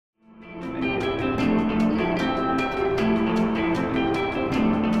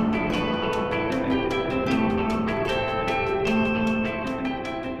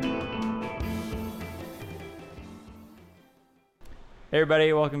Hey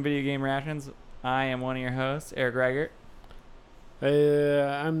everybody, welcome to Video Game Rations. I am one of your hosts, Eric Reigert.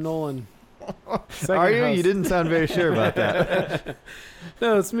 I'm Nolan. Are you? host. You didn't sound very sure about that.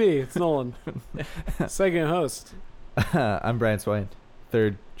 No, it's me. It's Nolan. Second host. I'm Brian Swain,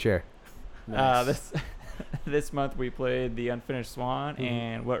 third chair. This this month we played The Unfinished Swan Mhm.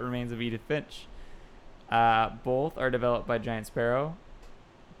 and What Remains of Edith Finch. Both are developed by Giant Sparrow.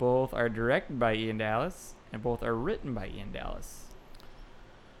 Both are directed by Ian Dallas, and both are written by Ian Dallas.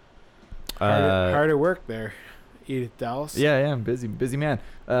 Hard at work there, Edith Dallas. Yeah, I'm busy man.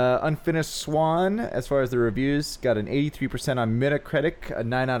 Unfinished Swan, as far as the reviews, got an 83% on Metacritic, a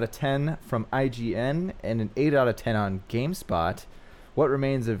 9 out of 10 from IGN, and an 8 out of 10 on GameSpot. What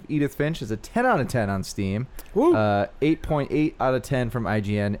Remains of Edith Finch is a 10 out of 10 on Steam, Woo. 8.8 out of 10 from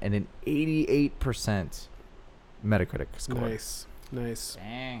IGN, and an 88% Metacritic score. Nice.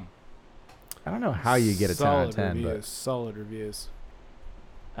 Dang. I don't know how you get a 10 out of 10, reviews. Solid reviews.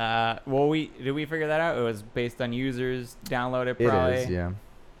 Well, did we figure that out? It was based on users downloaded but probably. it is, yeah.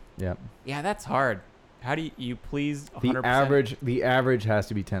 Yep. Yeah, that's hard. How do you please 100%? The average has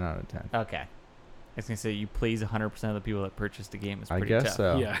to be 10 out of 10. Okay. I was gonna say you please 100% of the people that purchased the game is I pretty guess tough.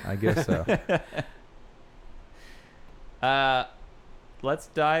 so. Yeah. I guess so. Let's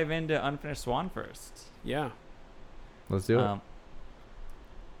dive into Unfinished Swan first. Yeah. Let's do it.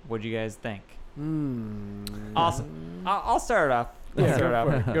 What'd you guys think? Awesome. I'll start it off. Yeah, Let's start go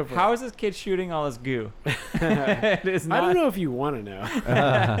off. for it, go for How is this kid shooting all this goo? It is I not, don't know if you want to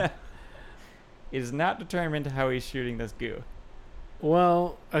know. It is not determined how he's shooting this goo.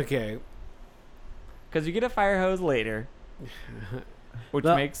 Well, okay. Because you get a fire hose later, which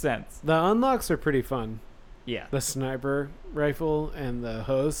The- makes sense. The unlocks are pretty fun. Yeah. The sniper rifle and the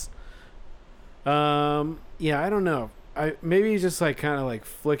hose. Yeah, I don't know. Maybe he's just like kind of like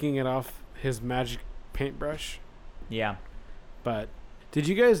flicking it off his magic paintbrush. Yeah. But did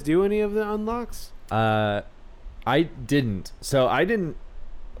you guys do any of the unlocks? I didn't. So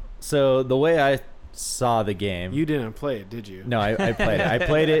the way I saw the game. You didn't play it, did you? No, I played it. I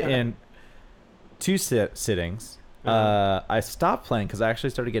played it in two sittings. I stopped playing because I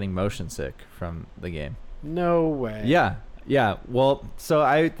actually started getting motion sick from the game. No way. Yeah. Well, so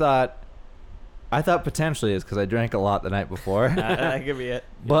I thought potentially it's because I drank a lot the night before. That could be it.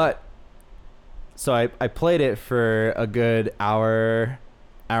 But so I played it for a good hour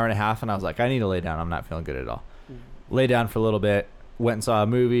and a half, and I was like, I need to lay down. I'm not feeling good at all. Lay down for a little bit, went and saw a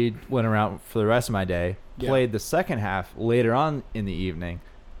movie, went around for the rest of my day, Yeah. played the second half later on in the evening,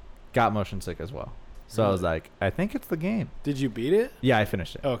 got motion sick as well. So I was like, I think it's the game. Did you beat it? Yeah, I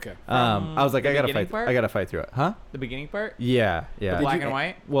finished it. Okay. I was like, the I gotta beginning fight. part? I gotta fight through it, huh? The beginning part? Yeah. The black and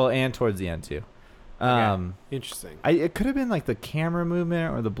white? Well, and towards the end too. Interesting. It could have been like the camera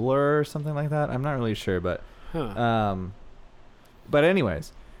movement or the blur or something like that. I'm not really sure, but Huh. but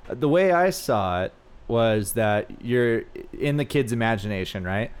anyways, the way I saw it was that you're in the kid's imagination,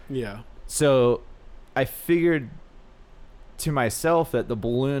 right? Yeah. So I figured to myself that the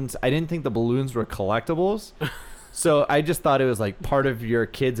balloons, I didn't think the balloons were collectibles. So I just thought it was like part of your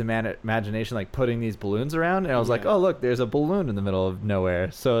kid's imagination, like putting these balloons around. And I was like, Yeah. oh, look, there's a balloon in the middle of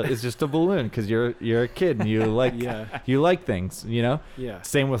nowhere. So it's just a balloon because you're a kid and you like Yeah. you like things, you know? Yeah.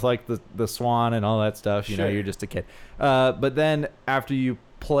 Same with like the swan and all that stuff. You know, Sure. you're just a kid. But then after you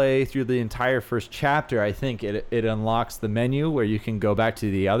play through the entire first chapter, I think it unlocks the menu where you can go back to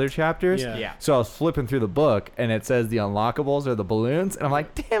the other chapters. Yeah. Yeah. So I was flipping through the book and it says the unlockables are the balloons, and I'm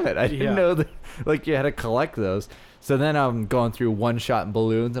like, damn it, I didn't Yeah. know that like you had to collect those. So then I'm going through one shot and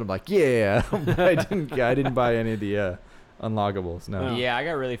balloons, and I'm like, yeah, but I didn't buy any of the unlockables. No. Oh. Yeah, I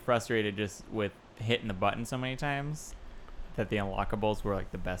got really frustrated just with hitting the button so many times that the unlockables were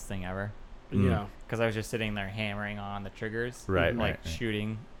like the best thing ever. Mm. Yeah. Because I was just sitting there hammering on the triggers, Right, like right.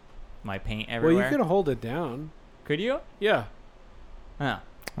 shooting my paint Well, everywhere. you could hold it down. Could you? Yeah. Huh.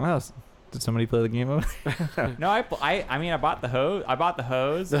 Well, did somebody play the game over? No, I mean I bought the hose.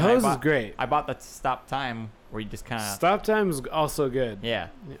 The and hose is great. I bought the stop time where you just kind of Stop time is also good. yeah.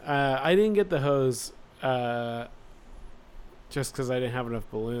 I didn't get the hose just because I didn't have enough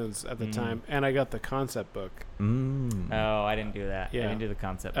balloons at the time, and I got the concept book. Oh, I didn't do that. I Yeah. didn't do the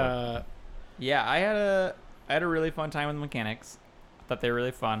concept book. Yeah, I had a really fun time with the mechanics. I thought they were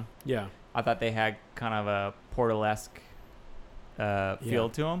really fun. Yeah. I thought they had kind of a Portal-esque feel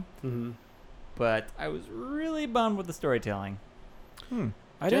to them, Mm-hmm. but I was really bummed with the storytelling.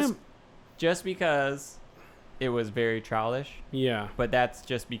 I Just- didn't. Just because it was very childish, Yeah. but that's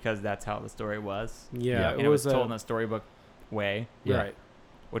just because that's how the story was. Yeah. And it was told in a storybook way, Yeah. Right.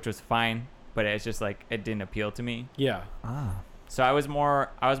 which was fine, but it's just like it didn't appeal to me. Yeah. Ah. So I was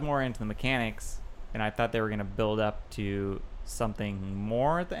more into the mechanics, and I thought they were gonna build up to something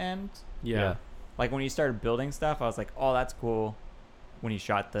more at the end. Yeah. Like when you started building stuff, I was like, oh, that's cool. When you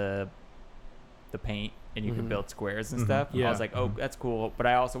shot the paint and you could Mhm. build squares and Mhm. stuff, Yeah. I was like, oh, that's cool. But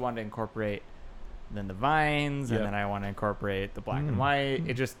I also wanted to incorporate then the vines, Yep. and then I want to incorporate the black Mm. and white.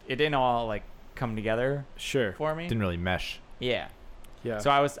 It didn't all like come together Sure. for me. Didn't really mesh. Yeah. Yeah. So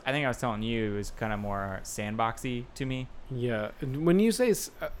I think I was telling you it was kind of more sandboxy to me. Yeah. And when you say,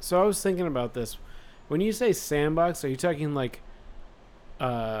 so I was thinking about this. When you say sandbox, are you talking like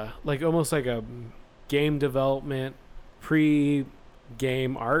almost like a game development,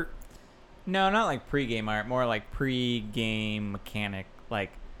 pre-game art? No, not like pre-game art, more like pre-game mechanic.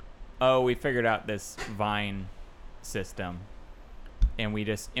 Like, oh, we figured out this vine system, and we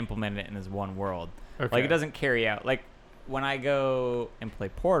just implemented it in this one world. Okay. Like, it doesn't carry out. Like, when I go and play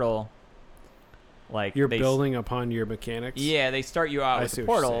Portal, like You're they building upon your mechanics. Yeah, they start you out I with see the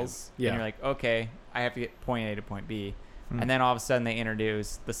what you're saying. portals, Yeah. and you're like, okay, I have to get point A to point B, Hmm. and then all of a sudden they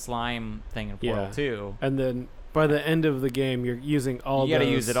introduce the slime thing in Portal Yeah. 2. And then by the end of the game, you're using all. You got to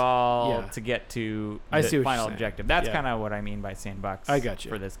those- use it all yeah. to get to I the see what you're final saying. objective. That's Yeah. kind of what I mean by sandbox. I got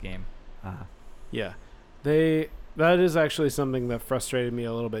you. For this game. Yeah, that is actually something that frustrated me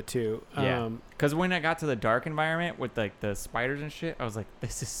a little bit too. Yeah. Because when I got to the dark environment with like the spiders and shit, I was like,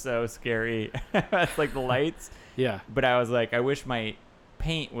 this is so scary. It's like the lights. Yeah. But I was like, I wish my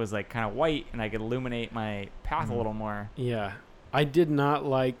paint was like kind of white and I could illuminate my path a Mhm. little more. Yeah. I did not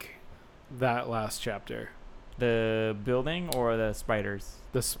like that last chapter. The building or the spiders?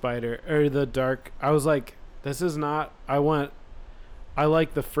 The spider or the dark. I was like, this is not. I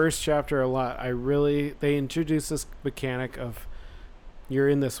like the first chapter a lot. They introduced this mechanic of you're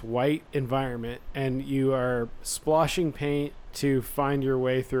in this white environment and you are splashing paint to find your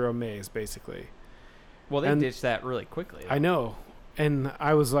way through a maze, basically. Well, they And- ditched that really quickly. I know. And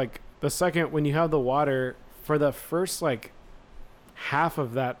I was like, the second when you have the water, for the first like half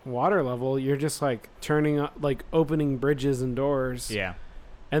of that water level, you're just like opening bridges and doors. Yeah.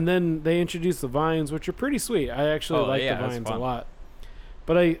 And then they introduced the vines, which are pretty sweet. I actually like yeah, the that's vines a fun. lot.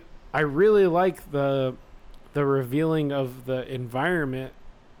 But I really like the revealing of the environment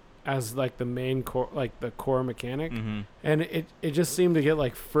as like the main core, like the core mechanic. Mm-hmm. And it just seemed to get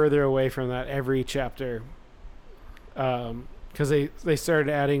like further away from that every chapter. Because they started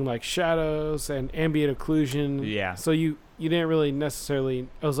adding like shadows and ambient occlusion. Yeah. So you didn't really necessarily.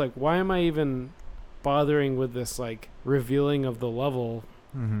 I was like, why am I even bothering with this like revealing of the level?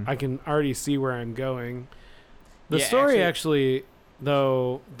 Mm-hmm. I can already see where I'm going. The Yeah, story actually,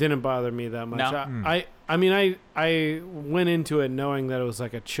 though, didn't bother me that much. No. I mean, I went into it knowing that it was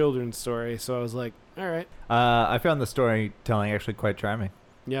like a children's story, so I was like, all right, I found the storytelling actually quite charming.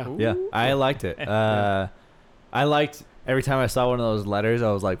 yeah. Ooh. Yeah, I liked it. I liked every time I saw one of those letters,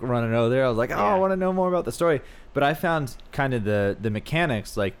 I was like running over there. I was like, oh, I Yeah. want to know more about the story. But I found kind of the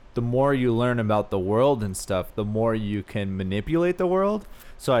mechanics, like the more you learn about the world and stuff, the more you can manipulate the world.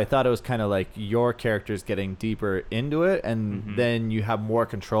 So I thought it was kind of like your characters getting deeper into it, and Mhm. then you have more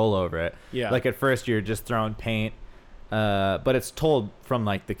control over it. Yeah. Like at first you're just throwing paint, but it's told from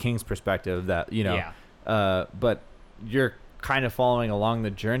like the king's perspective that, you know, Yeah. but you're kind of following along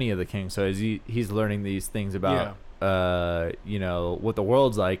the journey of the king. So as he's learning these things about, you know, what the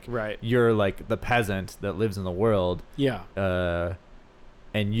world's like, Right. you're like the peasant that lives in the world, Yeah.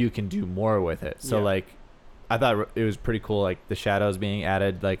 and you can do more with it. So Yeah. like, I thought it was pretty cool, like the shadows being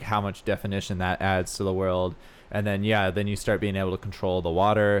added, like how much definition that adds to the world. And then, then you start being able to control the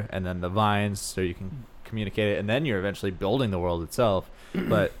water and then the vines so you can communicate it. And then you're eventually building the world itself.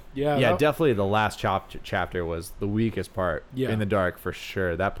 But Yeah. yeah, that- definitely the last chapter was the weakest part Yeah. in the dark for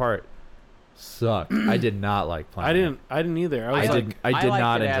sure. That part sucked. I did not like playing. I didn't either. I was I like, didn't. I did liked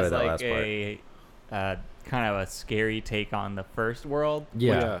not it enjoy as that like last part. a kind of a scary take on the first world.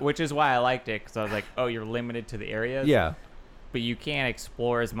 Yeah. Which is why I liked it, because I was like, oh, you're limited to the areas. Yeah. But you can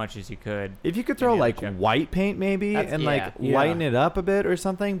explore as much as you could. If you could throw Maybe I'll like check. white paint maybe That's- and yeah. like Yeah. lighten it up a bit or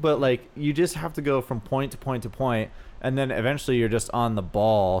something, but like you just have to go from point to point to point, and then eventually you're just on the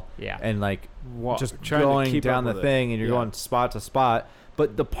ball Yeah. and like just trying to going keep down up the with it. thing, and you're Yeah. going spot to spot.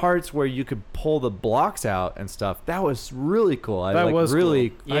 But the parts where you could pull the blocks out and stuff, that was really cool. I That like was really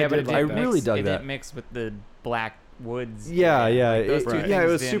cool. Yeah, but did it like I didn't that. really mix, dug it that. didn't mix with the black woods. Yeah, Like, those two Right. yeah, it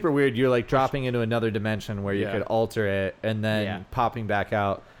things was didn't- super weird. You're like dropping into another dimension where you Yeah. could alter it and then Yeah. popping back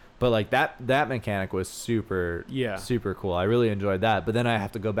out. But like that mechanic was super Yeah. super cool. I really enjoyed that. But then I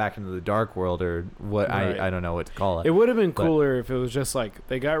have to go back into the dark world or what Right. I don't know what to call it. it would have been But- cooler if it was just like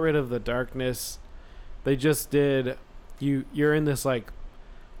they got rid of the darkness. They just did. You're in this like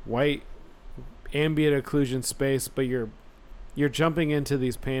white ambient occlusion space, but you're jumping into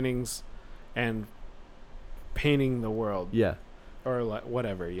these paintings and painting the world Yeah. or like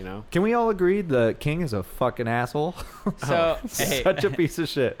whatever, you know. Can we all agree the king is a fucking asshole? So hey, Such a piece of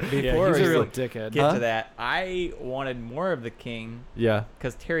shit. before he's we a real like- dickhead. get Huh? to that, I wanted more of the king Yeah.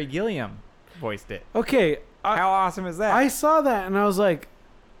 because Terry Gilliam voiced it. Okay, How awesome is that? I saw that and I was like,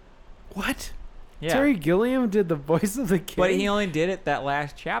 "What? yeah. Terry Gilliam did the voice of the king?" But he only did it that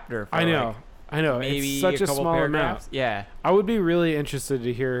last chapter. For I know, maybe it's such a couple small paragraphs. amount. Yeah. I would be really interested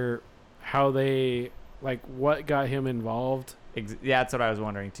to hear how they like what got him involved. Yeah, that's what I was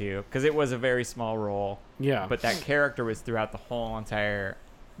wondering too, because it was a very small role, Yeah, but that character was throughout the whole entire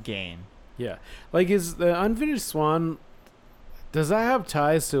game. yeah. Like, is the Unfinished Swan? Does that have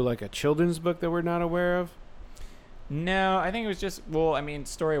ties to like a children's book that we're not aware of? No, I think it was just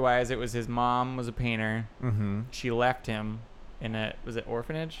story-wise, it was his mom was a painter. Mm-hmm. She left him in was it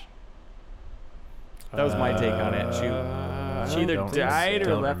orphanage? That was my take on it. She either don't died or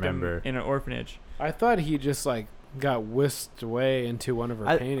don't left remember. him in an orphanage. I thought he just like got whisked away into one of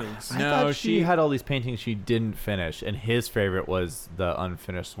her paintings. I No, thought she she- had all these paintings she didn't finish, and his favorite was the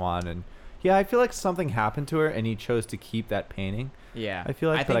Unfinished Swan. And yeah, I feel like something happened to her, and he chose to keep that painting. Yeah, I feel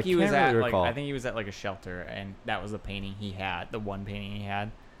like, I but think I he was can't at really like recall. I think he was at like a shelter, and that was the painting he had, the one painting he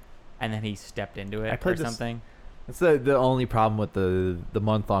had, and then he stepped into it I or played this- something. That's the only problem with the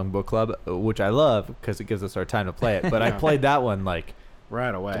month-long book club, which I love because it gives us our time to play it. But I Yeah. played that one like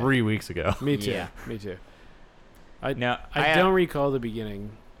Right away. 3 weeks ago. Me too. Yeah. Me too. No, I don't recall the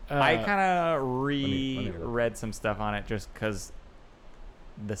beginning. I kind of let me look. read some stuff on it just because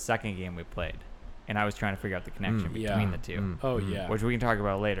the second game we played, and I was trying to figure out the connection Mm. between Yeah. the two, Mm, Oh, mm. yeah. which we can talk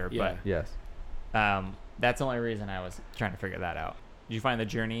about later. Yeah. Yes. But that's the only reason I was trying to figure that out. Did you find the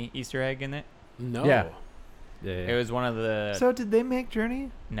Journey Easter egg in it? No. Yeah. Yeah. It was one of the So did they make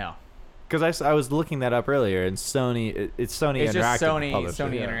Journey? no. Because I was looking that up earlier, and Sony, it's Sony It's Interactive. just that Sony published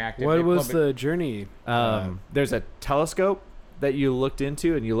it. Yeah. Interactive. What They was publi- the journey? There's a telescope that you looked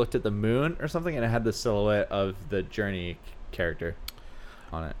into, and you looked at the moon or something, and it had the silhouette of the Journey character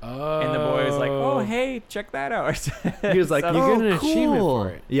on it. And the boy was like, "Oh, hey, check that out." He was like, So- You "Oh, get an achievement cool." for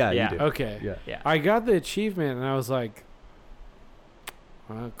it. Yeah, Yeah. you do. Okay. Yeah. yeah, I got the achievement and I was like,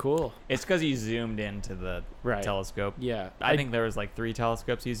 cool. it's because you zoomed into the Right. telescope. Yeah. I think there was like 3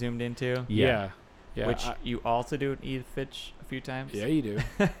 telescopes you zoomed into, Yeah. Yeah. which you also do in Edith Finch a few times. Yeah, you do.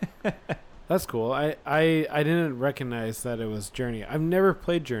 That's cool. I didn't recognize that it was Journey. I've never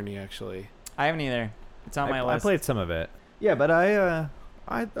played Journey actually. I haven't either. It's on my I list. played some of it. Yeah, but I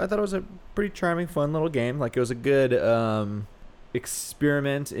thought it was a pretty charming, fun little game. Like, it was a good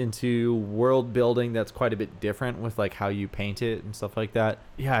experiment into world building that's quite a bit different with like how you paint it and stuff like that.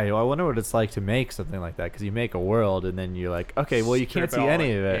 Yeah, I wonder what it's like to make something like that, because you make a world and then you're like, okay, well, you Strip can't it see all-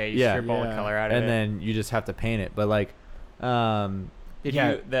 any of Yeah, it. you strip all the Yeah. color out of And it. then you just have to paint it. But like, Did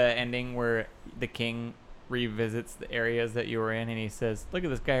yeah. you the ending where the king revisits the areas that you were in and he says, "Look at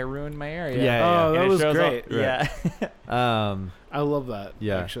this guy ruined my area." Yeah, Oh, And that it was shows all- great. Yeah. I love that.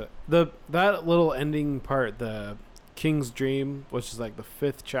 Yeah. Actually, that little ending part, the King's Dream, which is like the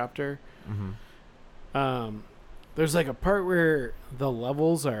 5th chapter. mhm. There's like a part where the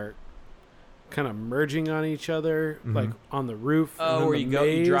levels are kind of merging on each other, Mhm. like on the roof. and Oh, then where the you go,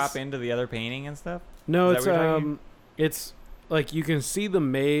 you maze. drop into the other painting and stuff. No, Is it's that what you're talking? it's like you can see the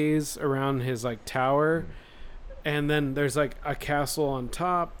maze around his like tower, and then there's like a castle on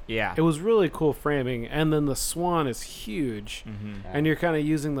top. Yeah. It was really cool framing, and then the swan is huge, Mm-hmm. and you're kind of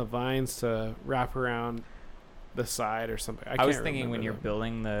using the vines to wrap around the side or something. I, I was can't thinking when remember you're that.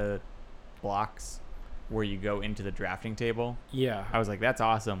 building the blocks where you go into the drafting table, Yeah, I was like, that's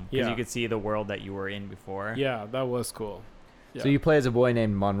awesome, because Yeah. you could see the world that you were in before. yeah, that was cool. Yeah. So you play as a boy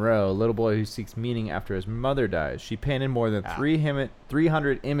named Monroe, a little boy who seeks meaning after his mother dies. She painted more than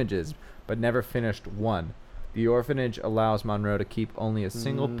 300 images, but never finished one. The orphanage allows Monroe to keep only a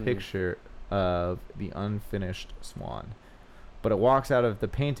single picture of the unfinished swan. But it walks out of the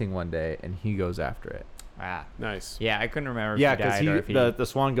painting one day, and he goes after it. Ah. Nice. Yeah, I couldn't remember if Yeah, he because died or if he... the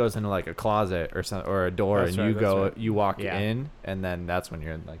swan goes into like a closet or some, or a door, That's and right, you that's go, right. you walk Yeah. in, and then that's when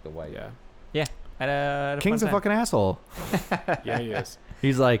you're in like the white. Yeah, Had a King's a fun time. fucking asshole. yeah, he is.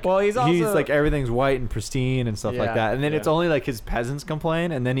 He's like, Well, he's also- like everything's white and pristine and stuff like Yeah, that, and then it's yeah. only like his peasants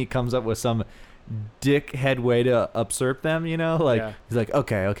complain, and then he comes up with some dickhead way to usurp them. You know, like Yeah. he's like,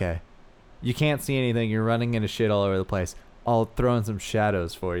 okay, you can't see anything, you're running into shit all over the place. I'll throw in some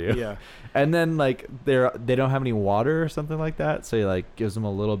shadows for you. Yeah, And then like they don't have any water or something like that, so he like gives them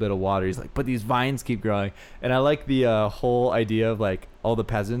a little bit of water. He's like, but these vines keep growing, and I like the whole idea of like all the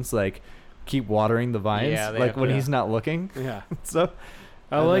peasants like keep watering the vines, Yeah, they like have when to- he's not looking. yeah. So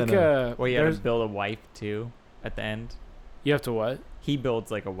I And like. then, Well, you have there's to build a wife, too, at the end. you have to what? He builds,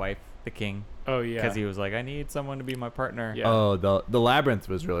 like, a wife, the king. Oh yeah. because he was like, I need someone to be my partner. Yeah. Oh, the labyrinth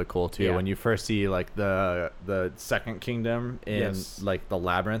was really cool too. Yeah. When you first see like the second kingdom in Yes. like the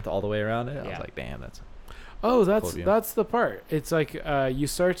labyrinth all the way around it, I Yeah. was like, damn, that's Oh, Cool view. that's the part. It's like you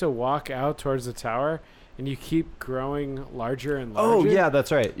start to walk out towards the tower, and you keep growing larger and larger. Oh yeah,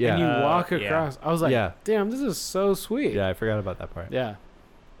 that's right. Yeah. And you walk yeah. across. I was like, Yeah. damn, this is so sweet. Yeah, I forgot about that part. Yeah.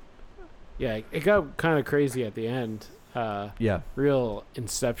 Yeah, it got kind of crazy at the end. Yeah. Real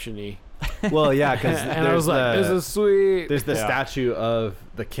Inception-y. Well, yeah, because And I was like, this is sweet. there's the Yeah. statue of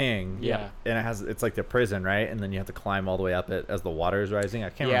the king. Yeah. And it's like the prison, right? And then you have to climb all the way up it as the water is rising. I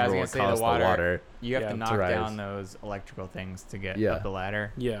can't Yeah, I remember was what gonna say caused the water- the water. You have Yeah, to to knock rise. down those electrical things to get Yeah. up the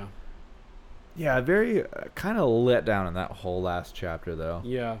ladder. Yeah. Yeah, very kind of let down in that whole last chapter though.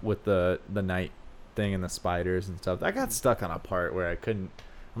 Yeah. With the night thing and the spiders and stuff. I got stuck on a part where I couldn't.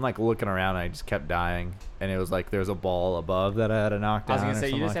 I'm like looking around and I just kept dying, and it was like there's a ball above that I had to knock I down. was gonna or say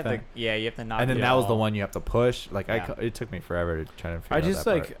you something just like have that. to, you have to knock. And then it that was the all. one you have to push. Like Yeah. it took me forever to try to figure I out just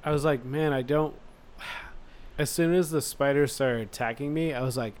that like, part. I was like, man, I don't. As soon as the spiders started attacking me, I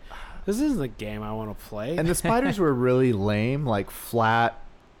was like, this isn't the game I want to play. And the spiders were really lame, like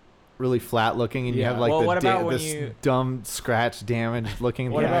really flat looking, and you Yeah. have like Well, what about when this you- dumb scratch damaged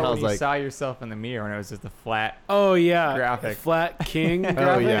looking. What thing. about I when was you like, saw yourself in the mirror and it was just a flat? Oh yeah, Graphic. flat king. oh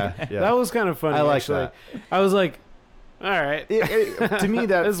graphic. yeah. That was kind of funny. I like actually. that. I was like, all right. To me,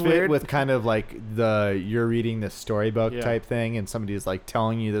 that That's fit weird. with kind of like you're reading the storybook Yeah. type thing, and somebody's like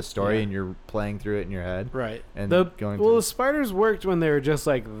telling you the story, Yeah. and you're playing through it in your head. Right. And going well, through- the spiders worked when they were just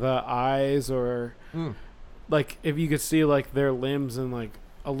like the eyes, or like if you could see like their limbs and like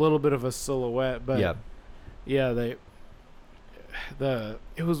a little bit of a silhouette. But yeah, yeah,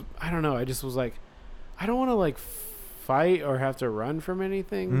 it was, I don't know. I just was like, I don't want to like fight or have to run from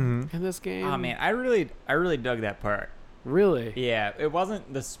anything Mhm. in this game. Oh man, I really dug that part. Really? Yeah, it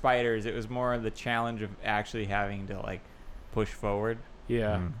wasn't the spiders. It was more the challenge of actually having to like push forward,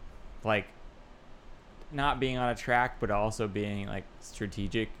 Yeah. Mhm. like not being on a track, but also being like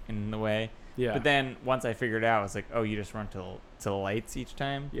strategic in the way. Yeah. But then once I figured out, it's like, oh, you just run to the lights each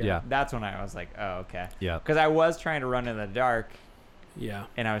time. Yeah. Yeah. That's when I was like, oh, okay. Yeah. Because I was trying to run in the dark, Yeah.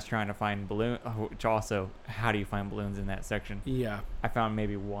 and I was trying to find balloon. Oh, which also, how do you find balloons in that section? Yeah. I found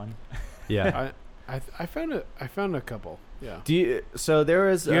maybe one. Yeah. I found a couple. Yeah. So there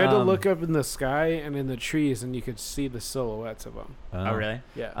was. You had to look up in the sky and in the trees, and you could see the silhouettes of them. Oh, really?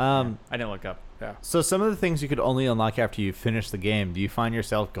 Yeah. I didn't look up. Yeah. So some of the things you could only unlock after you finish the game. Do you find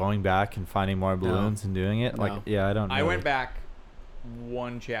yourself going back and finding more balloons and doing it? No. Like, yeah, I don't know. I went back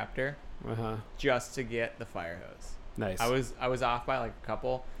one chapter Uh huh. just to get the fire hose. Nice. I was off by like a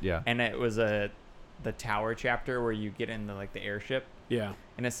couple, Yeah. and it was the tower chapter where you get into like the airship, Yeah.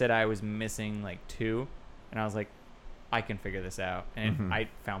 and it said I was missing like 2, and I was like, I can figure this out, and Mhm. I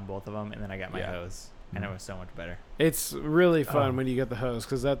found both of them, and then I got my Yeah. hose, and it Mhm. was so much better. It's really fun Oh. when you get the hose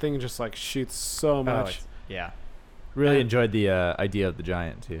because that thing just like shoots so much. Yeah. Really Yeah. enjoyed the idea of the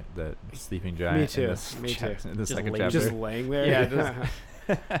giant too, the sleeping giant. too. In this Me too. In the Just second lay- chapter. Just laying there.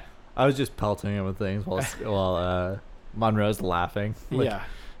 Yeah, I was just pelting him with things while Monroe's laughing. like, yeah.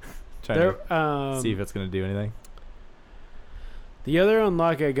 Trying There, to see if it's gonna do anything. the other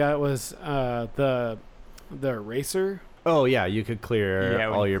unlock I got was the eraser, Oh yeah, you could clear Yeah,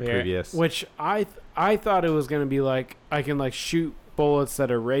 when all you your clear it. previous. which I thought it was gonna be like I can like shoot bullets that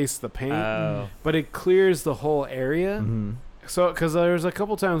erase the paint, Oh. but it clears the whole area. Mhm. So, because there was a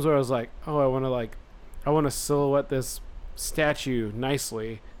couple times where I was like, oh, I want to silhouette this statue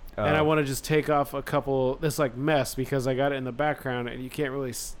nicely, and I Oh. want to just take off a couple this like mess because I got it in the background and you can't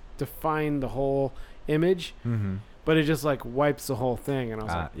really define the whole image, Mhm. but it just like wipes the whole thing, and I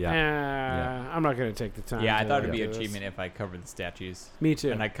was like, yeah. yeah, I'm not gonna take the time. Yeah, I to thought it'd be do an this. achievement if I covered the statues. Me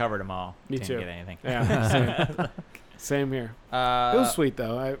too. And I covered them all. Me Didn't too. get anything. Yeah, same here. It was sweet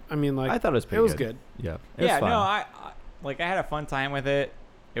though. I mean, like I thought it was pretty it was good. good. Yeah. It was Yeah, fun. no, I like I had a fun time with it.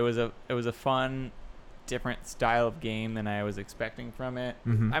 It was a fun, different style of game than I was expecting from it.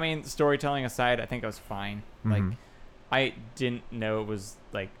 Mhm. I mean, storytelling aside, I think I was fine. Like, Mhm. I didn't know it was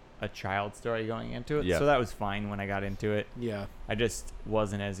like a child story going into it, Yeah. so that was fine when I got into it. Yeah, I just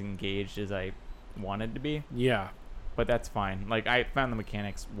wasn't as engaged as I wanted to be, yeah, but that's fine. Like, I found the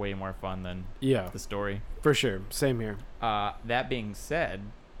mechanics way more fun than yeah, the story. for sure. Same here. That being said,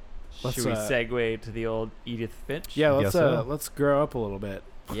 Let's, should we segue to the old Edith Finch? Yeah, Guess so. let's grow up a little bit.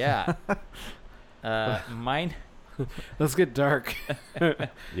 Yeah. Mine. Let's get dark.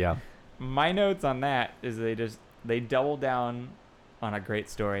 Yeah. My notes on that is they double down on a great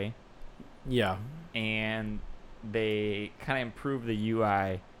story, Yeah, and they kind of improve the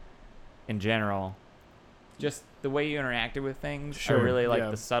UI in general. just the way you interacted with things. Sure, I really like yeah.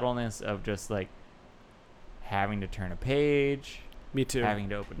 the subtleness of just like having to turn a page, Me too. having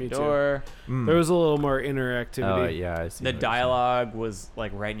to open Me the too. door. There was a little more interactivity. Oh yeah, I see. The what you're saying. dialogue was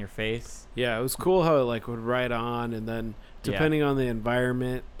like right in your face. Yeah, it was cool how it like would write on, and then Yeah. depending on the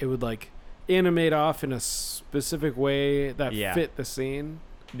environment, it would like animate off in a specific way that Yeah. fit the scene.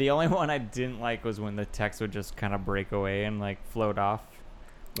 The only one I didn't like was when the text would just kind of break away and like float off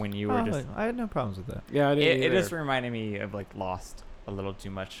when you were Oh, just. I had no problems with that. Yeah, I didn't. It either. just reminded me of like Lost a little too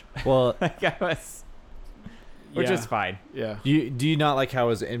much. Well, Like I was, which Yeah. is fine. Yeah. do you not like how it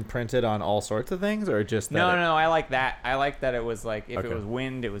was imprinted on all sorts of things, or just that No, I like that. I like that it was like if Okay. it was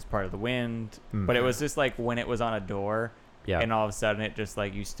wind, it was part of the wind. Hmm. But it was just like when it was on a door, Yeah. and all of a sudden it just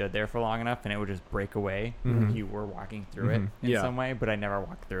like you stood there for long enough and it would just break away. Mhm. Like you were walking through it Mhm. in Yeah. some way, but I never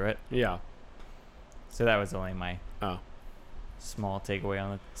walked through it. Yeah. So that was only my Oh. small takeaway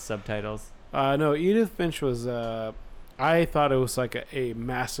on the subtitles. No, Edith Finch was. I thought it was like a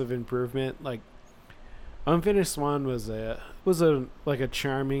massive improvement. Like, Unfinished Swan was a like a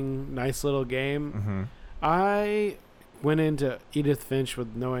charming, nice little game. Mm-hmm. I went into Edith Finch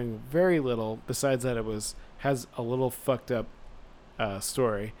with knowing very little besides that it has a little fucked up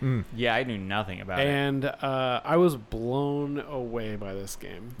story, Mm. Yeah, I knew nothing about it. and I was blown away by this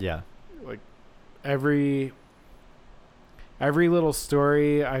game. Yeah. Like every little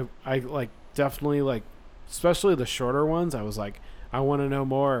story, I like definitely like, especially the shorter ones. I was like, I want to know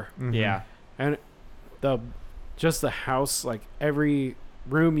more. Mhm. Yeah. And just the house, like every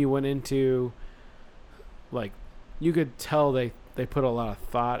room you went into, like you could tell they put a lot of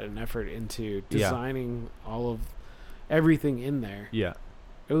thought and effort into Yeah. designing all of everything in there. Yeah.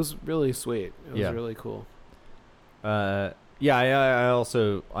 It was really sweet. It was Yeah. really cool. Yeah, I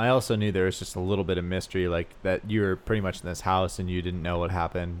also knew there was just a little bit of mystery, like that you were pretty much in this house and you didn't know what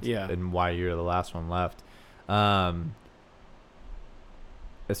happened, Yeah. and why you're the last one left.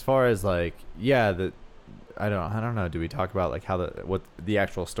 As far as like, yeah, I don't know. Do we talk about like what the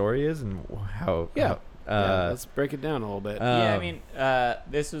actual story is and how? Yeah. how, Let's break it down a little bit. Yeah, I Um, mean,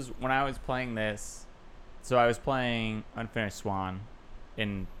 this was when I was playing this. So I was playing Unfinished Swan,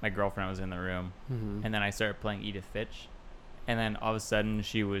 and my girlfriend was in the room, Mhm. and then I started playing Edith Finch, and then all of a sudden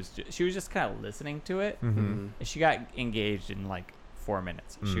she was just kind of listening to it, mhm. Mhm. and she got engaged in like 4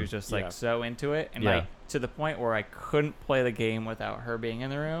 minutes. She Mm. was just like Yeah. so into it, and Yeah. like to the point where I couldn't play the game without her being in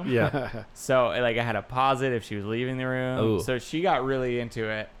the room. Yeah. So like I had to pause it if she was leaving the room. Ooh. So she got really into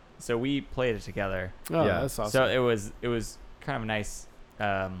it. So we played it together. Oh, Yeah. that's awesome. So it was kind of a nice,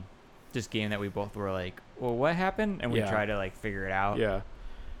 just game that we both were like, well, what happened? And we Yeah. tried to like figure it out. yeah.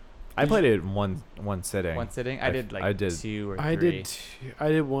 I played it in one sitting. One sitting. I I did like I did. 2 or 3. I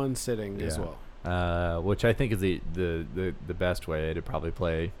did one sitting as Yeah. well. Which I think is the best way to probably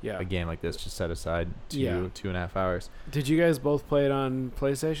play Yeah. a game like this. Just set aside Yeah. 2.5 hours. Did you guys both play it on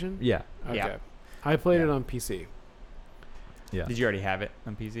PlayStation? Yeah. Okay. Yeah. I played Yeah. it on PC. Yeah. Did you already have it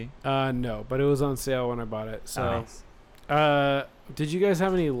on PC? No, but it was on sale when I bought it. So, Nice. did you guys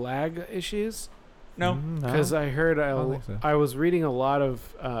have any lag issues? No. Because I heard don't think so. I was reading a lot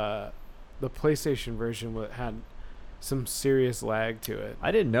of the PlayStation version had some serious lag to it.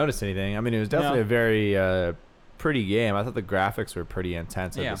 I didn't notice anything. I mean, it was definitely No. a very pretty game. I thought the graphics were pretty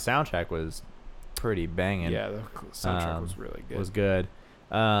intense. And Yeah. the soundtrack was pretty banging. Yeah, the soundtrack Um, was really good. Was good.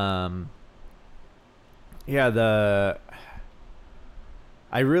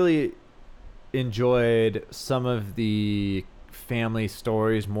 I really enjoyed some of the family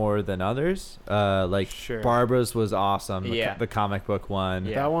stories more than others. Like Sure. Barbara's was awesome. Yeah. The comic book one.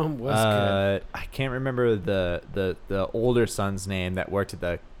 Yeah. That one was good. I can't remember the older son's name that worked at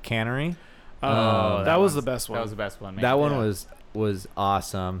the cannery. That was the best one. That was the best one. Man. That one Yeah. was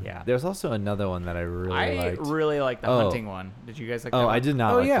awesome. Yeah. There's also another one that I really I liked. really like the Oh. hunting one. Did you guys like that Oh, one? I did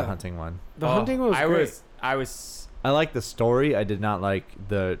not Oh, like yeah. the hunting one. The hunting was I great. I was I liked the story. I did not like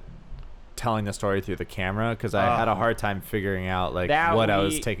the telling the story through the camera because I Oh. had a hard time figuring out like That what I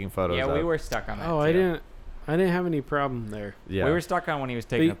was we- taking photos yeah, of. we were stuck on that. Oh, I too. didn't have any problem there. Yeah. We were stuck on when he was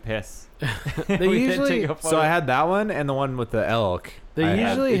taking They- a piss. They We didn't usually take a so photo. I had that one and the one with the elk. they I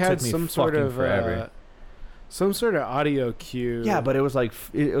usually it had took me some sort fucking of forever. some sort of audio cue. Yeah, but it was like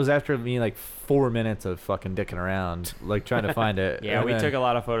it was after me like 4 minutes of fucking dicking around, like trying to find it. Yeah, And we then- took a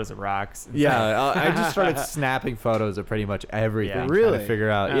lot of photos of rocks. Yeah, I just started snapping photos of pretty much everything, Yeah. trying Really? to figure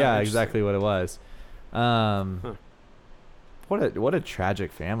out. Oh, Yeah, interesting. exactly what it was. What a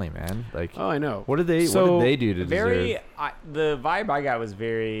tragic family, man. Like, Oh, I know. what did they do to very. deserve? The vibe I got was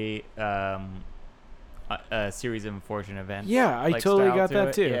very a series of unfortunate events. Yeah, I like, totally style got to that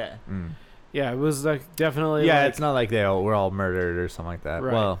it. too. Yeah. Mm. Yeah, it was like definitely. Yeah, like, it's not like were all murdered or something like that.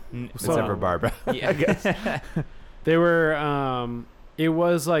 Right. Well, So- except for Barbara. Yeah. I guess. They were. It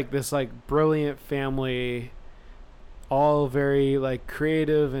was like this like brilliant family, all very like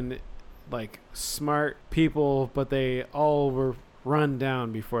creative and like smart people, but they all were run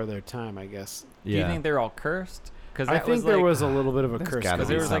down before their time, I guess. Do you think they're all cursed? Because I think there was a little bit of a There's curse. gotta because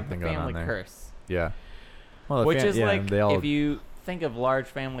be there was like the something going on family there. curse, Yeah. Well, the which is yeah, like they all, if you think of large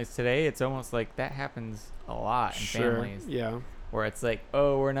families today, it's almost like that happens a lot in families Yeah. where it's like,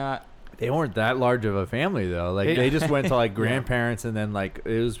 oh, we're not. they weren't that large of a family though. Like It- they just went to like Yeah. grandparents and then like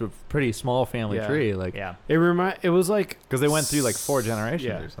it was a pretty small family Yeah. tree. Like Yeah. It was like because they went through like 4 generations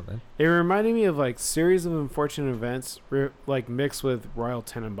Yeah. or something. it reminded me of like series of unfortunate events, like mixed with Royal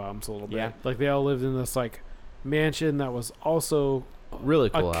Tenenbaums a little bit. Yeah. Like they all lived in this like mansion that was also Really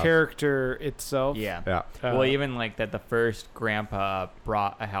cool. a house. character itself. Yeah. Yeah. Well, even like that, the first grandpa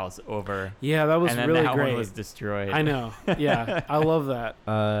brought a house over, Yeah, that was and then really that great. one was destroyed. I know. Yeah, I love that.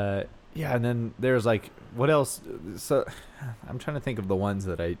 Yeah, and then there's like what else? So I'm trying to think of the ones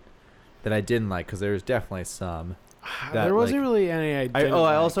that I didn't like because there's definitely some. That, There wasn't like- really any. I didn't I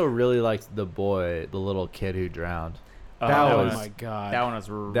like. also really liked the little kid who drowned. Oh, that Oh was- my god. that one was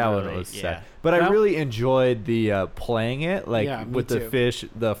really, That one was yeah. sad. But I That- really enjoyed the playing it, like Yeah, me with the too. fish,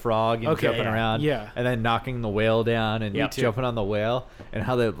 the frog, and Okay, jumping yeah. around, Yeah. and then knocking the whale down and Yep. Me too. jumping on the whale, and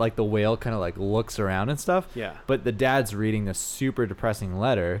how the whale kind of like looks around and stuff. Yeah. But the dad's reading this super depressing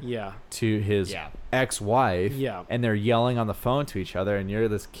letter Yeah. to his Yeah. ex-wife, Yeah. and they're yelling on the phone to each other, and you're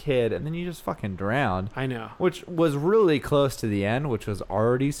this kid, and then you just fucking drown, I know. which was really close to the end, which was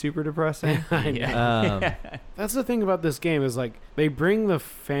already super depressing. I know. Yeah. That's the thing about this game is like they bring the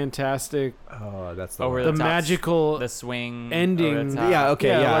fantastic, Oh, that's the Over one. the the top, magical, the swing ending- over the top. Yeah, okay,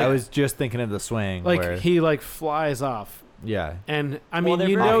 Yeah, yeah. I like- was just thinking of the swing. like where, he like flies off, yeah, and I Well, mean they're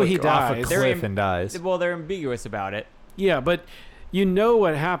you very- know off he off a dies. They're cliff in- and dies. Well, they're ambiguous about it. Yeah, but you know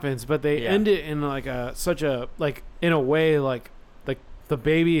what happens, but they Yeah. end it in like such a like in a way like the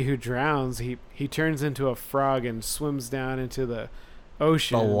baby who drowns, he turns into a frog and swims down into the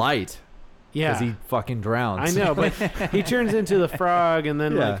ocean. The light, yeah, because he fucking drowns. I know, but he turns into the frog, and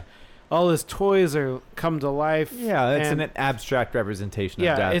then Yeah. like all his toys come to life. Yeah, it's and, an abstract representation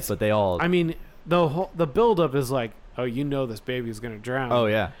Yeah, of death, it's- but they all. I mean, the build up is like, oh, you know, this baby is gonna drown. oh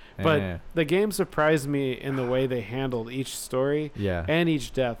yeah, But yeah, the game surprised me in the way they handled each story yeah. and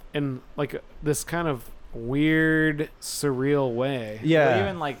each death in like this kind of weird, surreal way. Yeah. But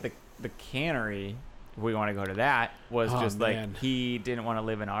even like the cannery, if we want to go to that, was Oh, just man. like he didn't want to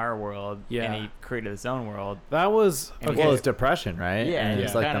live in our world, Yeah. and he created his own world. That was And okay. Well, it's depression, right? Yeah, and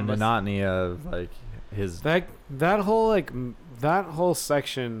it's yeah. like the Kinda just- monotony of like his. that whole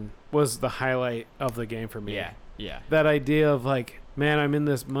section was the highlight of the game for me. Yeah, yeah, That idea of like, man, I'm in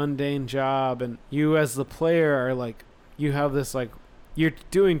this mundane job, and you as the player are like, you have this like, you're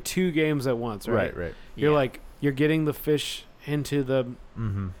doing 2 games at once, right? Right. You're yeah. like, you're getting the fish into the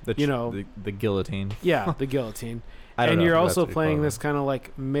Mm-hmm. You know- the guillotine. the guillotine, I don't and know you're if that's also what you playing call this kind of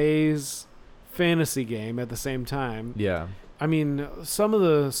like maze fantasy game at the same time. it. Yeah. I mean, some of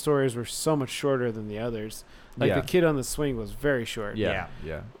the stories were so much shorter than the others. Like Yeah. the kid on the swing was very short. Yeah.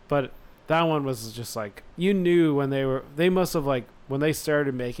 Yeah. But that one was just like, you knew when they must have like, when they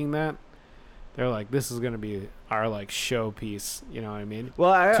started making that, they're like, this is going to be our like showpiece. You know what I mean?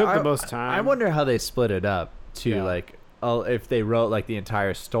 Well, I Took the most time. I wonder how they split it up too. Yeah. Like, if they wrote like the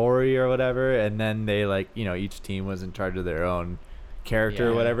entire story or whatever, and then they like each team was in charge of their own character or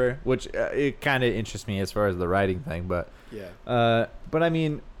Yeah. whatever. Which it kind of interests me as far as the writing thing, but. Yeah. But I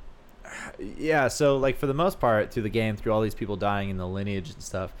mean, yeah. So like for the most part, through the game, through all these people dying in the lineage and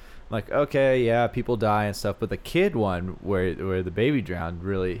stuff, I'm like, okay, yeah, people die and stuff. But the kid one, where the baby drowned,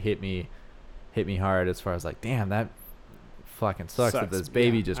 really hit me hard. As far as like, damn, that fucking sucks that this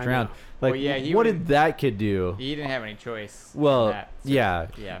baby Yeah, just I drowned. know. Like, Well, yeah, he what wouldn't- did that kid do? he didn't have any choice. in Well, that, so- yeah.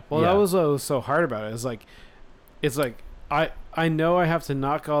 yeah. Well, Yeah. that was what was so hard about it. It's like I know I have to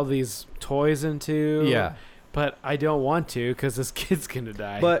knock all these toys into. Yeah. But I don't want to because this kid's gonna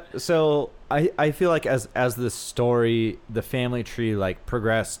die. But so I feel like as the story, the family tree like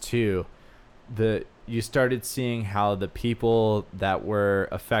progressed too, you started seeing how the people that were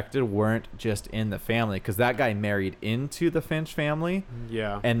affected weren't just in the family, because that guy married into the Finch family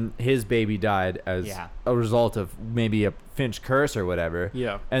yeah. and his baby died as Yeah. a result of maybe a Finch curse or whatever.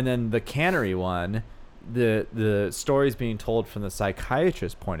 Yeah. And then the cannery one, the story's being told from the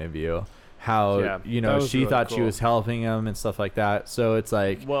psychiatrist's point of view, how Yeah, that was she really thought she cool. was helping him and stuff like that. So it's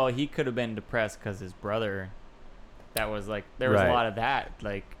like, Well, he could have been depressed because his brother. That was like there was Right. a lot of that.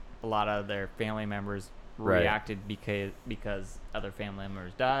 Like a lot of their family members Right. reacted because other family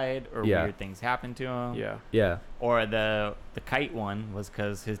members died or Yeah. weird things happened to him. Yeah. Yeah. Or the kite one was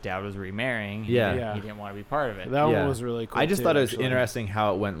because his dad was remarrying. Yeah. Yeah. He didn't want to be part of it. That Yeah. one was really cool. I just too, thought it was actually. interesting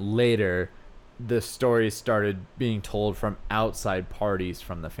how it went later. The story started being told from outside parties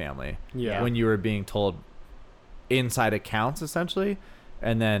from the family. Yeah. When you were being told inside accounts, essentially.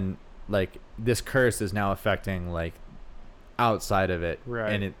 And then, like, this curse is now affecting, like, outside of it.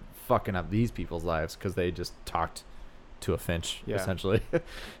 Right. And it fucking up these people's lives because they just talked to a finch, Yeah. essentially.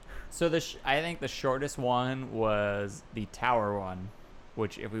 So I think the shortest one was the tower one,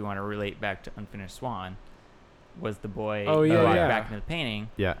 which, if we want to relate back to Unfinished Swan, was the boy Oh, yeah, walked yeah. back into the painting.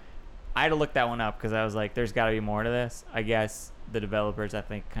 Yeah. I had to look that one up because I was like, there's got to be more to this. I guess the developers, I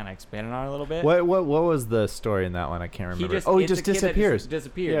think, kind of expanded on it a little bit. What was the story in that one? I can't remember. He He it's a just kid that disappears.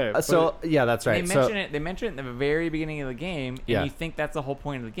 disappeared. Yeah. So yeah, that's right. They mention it. They mention it in the very beginning of the game, and Yeah. you think that's the whole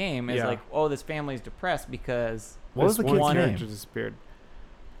point of the game. Is Yeah. like, oh, this family's depressed because What was This the one kid's character name? disappeared.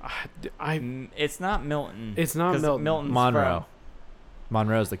 I it's not Milton. It's not 'cause Milton. Milton's Monroe.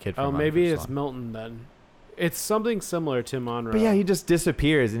 Monroe's the kid from oh maybe Unfinished it's Swan. Milton then. It's something similar to Monroe. But yeah, he just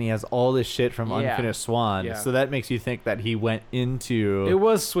disappears and he has all this shit from Yeah. Unfinished Swan. Yeah. So that makes you think that he went into. It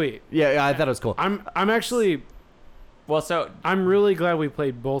was sweet. Yeah, I thought it was cool. I'm actually Well, so I'm really glad we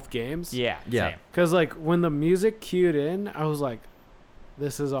played both games. yeah, Yeah. same. Cause like when the music cued in, I was like,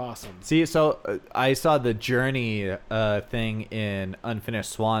 "This is awesome." See, so I saw the Journey thing in Unfinished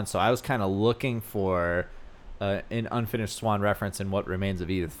Swan, so I was kind of looking for an Unfinished Swan reference in What Remains of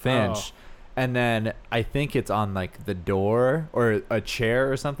Edith Finch. Oh. And then I think it's on like the door or a chair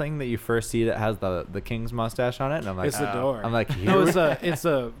or something that you first see that has the king's mustache on it. And I'm like, It's the door. I'm like, here No, we- it's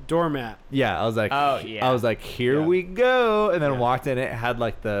a doormat. yeah, I was like, Oh, yeah. I was like, here Yeah. we go. And then Yeah. walked in, it had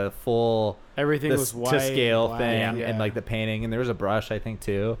like the full Everything this was white, to scale black, thing yeah. and like the painting, and there was a brush I think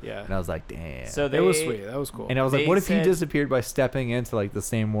too. Yeah. And I was like, damn. So It was sweet. That was cool. and I was like, they what if he said- disappeared by stepping into like the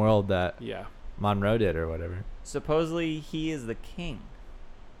same world that yeah. Monroe did or whatever? supposedly he is the king.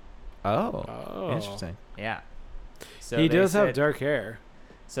 Oh, Oh. interesting. Yeah. So He they does have said- dark hair.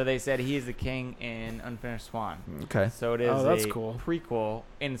 So they said he is the king in Unfinished Swan. Okay. So it is Oh, that's a cool. prequel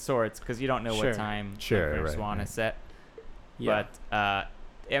in sorts because you don't know Sure. what time Sure, Unfinished right, Swan right. is set. Yeah. But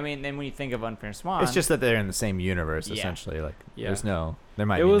I mean, then when you think of Unfinished Swan, It's just that they're in the same universe Yeah. essentially. Like, Yeah. there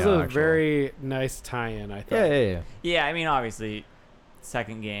might It be was no a actual- very nice tie-in. I thought. yeah. yeah. I mean, obviously,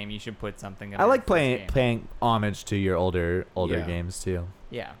 second game you should put something. in I the like first playing game. playing homage to your older Yeah. games too.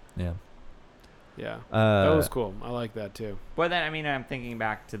 Yeah. Yeah. Yeah. Uh, That was cool. I like that too. But then I mean, I'm thinking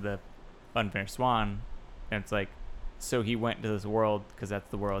back to the Unfinished Swan, and it's like, so he went to this world because that's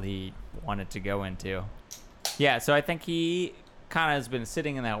the world he wanted to go into. Yeah. So I think he kind of has been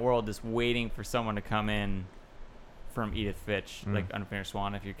sitting in that world, just waiting for someone to come in from Edith Finch, Mm. like Unfinished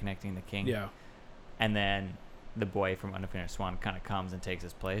Swan, if you're connecting the king. Yeah. And then the boy from Unfinished Swan kind of comes and takes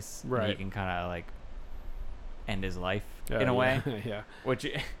his place. And he Right. can kind of like end his life in Yeah. a way. yeah. Which,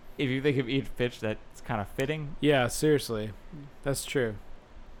 if you think of Edith Finch, that's kind of fitting. Yeah. Seriously, that's true.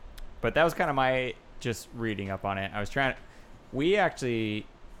 But that was kind of my just reading up on it. I was trying. We actually,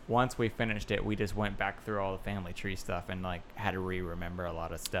 once we finished it, we just went back through all the family tree stuff and like had to remember a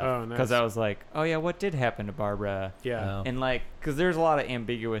lot of stuff. Oh, Because nice. I was like, oh yeah, what did happen to Barbara? Yeah. Oh. And like, because there's a lot of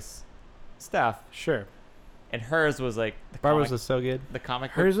ambiguous stuff. Sure. And hers was like the Barbara's comic, was so good. the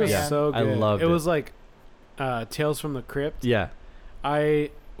comic book Hers was fan. Yeah. so I good. loved it. it. Was like Tales from the Crypt. Yeah.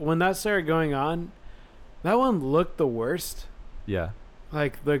 When that started going on, that one looked the worst. Yeah.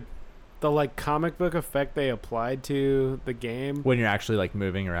 Like the like comic book effect they applied to the game When you're actually like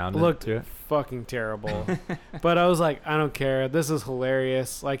moving around looked into it. fucking terrible. But I was like, I don't care. This is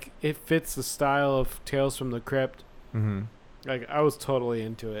hilarious. Like it fits the style of Tales from the Crypt. Mm-hmm. Like I was totally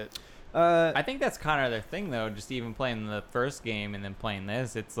into it. I think that's kind of their thing, though. Just even playing the first game and then playing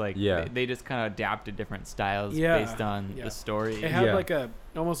this, it's like Yeah. they just kind of adapted different styles Yeah, based on yeah. the story. It had Yeah. like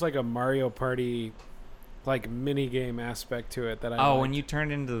almost like a Mario Party like mini game aspect to it that I Oh, liked. when you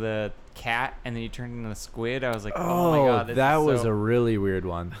turned into the cat and then you turned into the squid, I was like, oh, Oh, my god, this that is was so... a really weird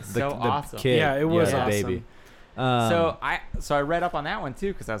one. so awesome. Kid, Yeah, it was the awesome. baby. So I read up on that one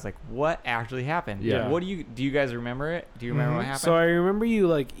too because I was like, what actually happened? Yeah. What do you guys remember it? Do you remember what Mhm. happened? So I remember you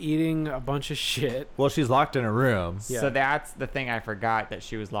like eating a bunch of shit. well, she's locked in a room, Yeah. So that's the thing I forgot, that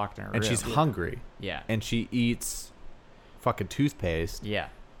she was locked in her and room. she's hungry, yeah. and she eats fucking toothpaste, Yeah.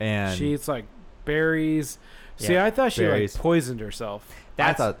 and She eats like berries. See, Yeah, I thought she berries. like poisoned herself.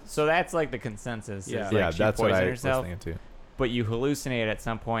 That's thought- so that's like the consensus. Yeah. Is, like, yeah, she that's what poisoned I herself, was thinking too. but you hallucinate at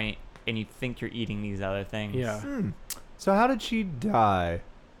some point and you think you're eating these other things. Yeah. So how did she die?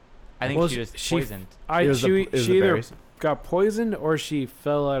 I think Well, she just she- poisoned. I It was she the, it was she the either berries? got poisoned or she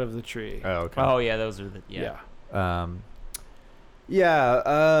fell out of the tree. Oh, okay. Oh yeah, those are the yeah.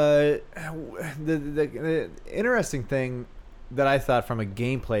 The interesting thing that I thought from a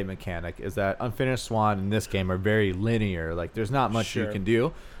gameplay mechanic is that Unfinished Swan in this game are very linear. Like, there's not much you Sure. can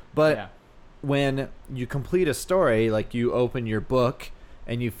do. But Yeah. when you complete a story, like you open your book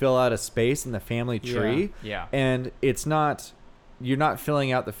and you fill out a space in the family tree, Yeah. and it's not, you're not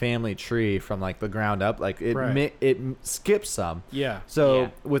filling out the family tree from like the ground up. Like it Right. it skips some. Yeah. So Yeah.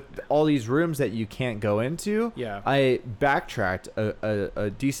 with all these rooms that you can't go into, Yeah. I backtracked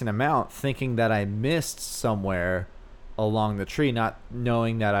a decent amount, thinking that I missed somewhere along the tree, not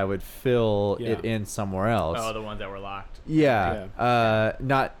knowing that I would fill Yeah. it in somewhere else. Oh, the ones that were locked. Yeah.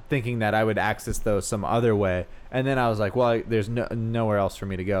 Not thinking that I would access those some other way. And then I was like, well, there's nowhere else for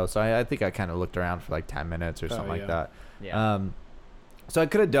me to go. So I think I kind of looked around for like 10 minutes or something like that. Yeah. So I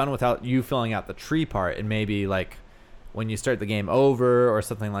could have done without you filling out the tree part, and maybe like when you start the game over or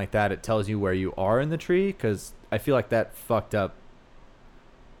something like that, it tells you where you are in the tree, because I feel like that fucked up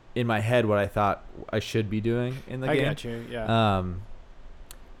in my head what I thought I should be doing in the I game. got you. Yeah.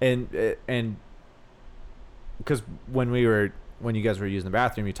 And because when you guys were using the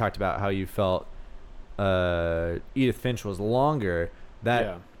bathroom, you talked about how you felt Edith Finch was longer. That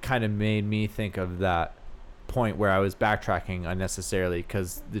Yeah. kind of made me think of that point where I was backtracking unnecessarily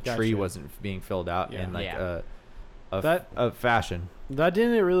because the tree Gotcha. wasn't being filled out Yeah. in like Yeah. a fashion. That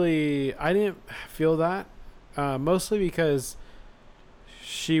didn't really. I didn't feel that, mostly because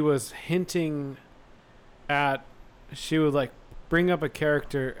she was hinting at. She would like bring up a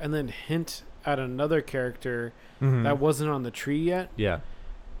character and then hint at another character that wasn't on the tree yet, Yeah.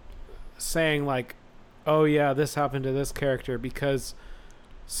 saying like, "Oh yeah, this happened to this character because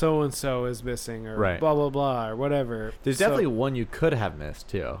so and so is missing," or Right. blah blah blah, or whatever. There's So- definitely one you could have missed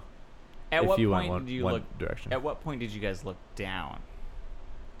too. At if what you point went did you one look? direction. At what point did you guys look down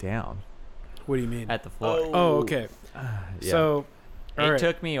Down. What do you mean? at the floor? Oh, okay. Yeah. So, all It right.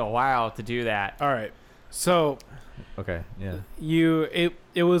 took me a while to do that. All right. So Okay. Yeah.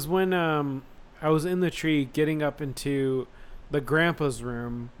 it was when I was in the tree getting up into the grandpa's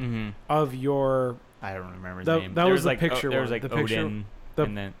room Mm-hmm. of your I don't remember his That- name. that There was the like, picture there was one. like The picture- Odin, the-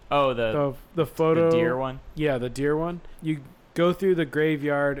 and then the the photo deer one. Yeah, the deer one. You go through the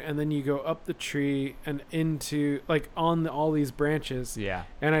graveyard and then you go up the tree and into like on all these branches. Yeah.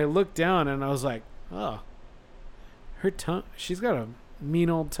 And I looked down and I was like, oh, her tongue. She's got a mean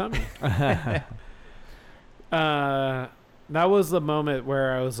old tummy. That was the moment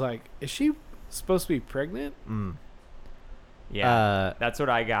where I was like, is she supposed to be pregnant? Mm. Yeah. That's what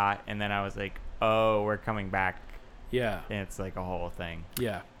I got, and then I was like, oh, we're coming back, Yeah. and it's like a whole thing.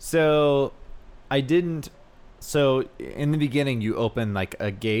 Yeah. So I didn't. So in the beginning, you open like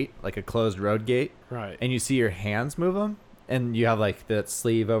a gate, like a closed road gate, Right. and you see your hands move them, and you have like that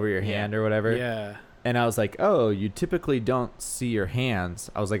sleeve over your Yeah. hand or whatever. Yeah. And I was like, oh, you typically don't see your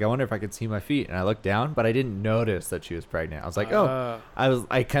hands. I was like, I wonder if I could see my feet. And I looked down, but I didn't notice that she was pregnant. I was like,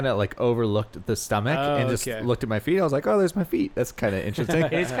 I kind of like overlooked the stomach and just okay. looked at my feet. I was like, oh, there's my feet. That's kind of interesting.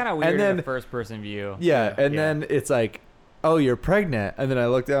 It's kind of weird in then- the first person view. Yeah, and Yeah. then it's like, oh, you're pregnant. And then I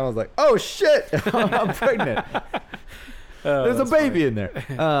looked down, I was like, oh shit, I'm pregnant. There's a baby in there.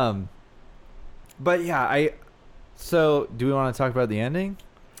 But yeah, so do we want to talk about the ending?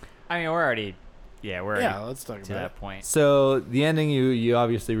 I mean, we're already Let's talk to about that point. So the ending, you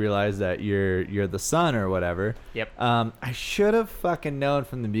obviously realize that you're the son or whatever. Yep. I should have fucking known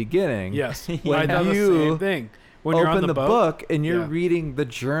from the beginning. it. Yes. When I thought the you same thing. When you're on open the, boat, book and you're Yeah. reading the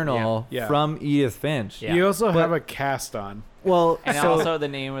journal Yeah. Yeah. from Edith Finch. Yeah. you also But- have a cast on. Well, And so also the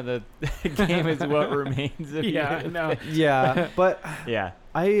name of the game is What Remains of Yeah, You. no. yeah, but Yeah.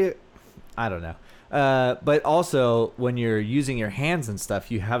 I don't know. But also when you're using your hands and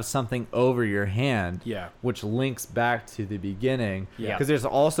stuff, you have something over your hand, Yeah. which links back to the beginning. Yeah. Because there's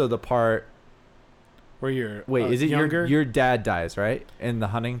also the part. Where you're Wait, is it younger? your dad dies, right, in the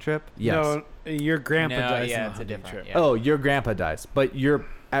hunting trip? Yes. No, your grandpa No, dies. yeah, in the it's a hunting different- trip. yeah. Oh, your grandpa dies, but you're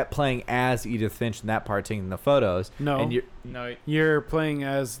playing as Edith Finch in that part, taking the photos. No. And you're, No. You're playing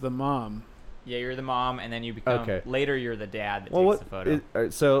as the mom. Yeah, you're the mom, and then you become Okay. later. You're the dad that well, takes the photo.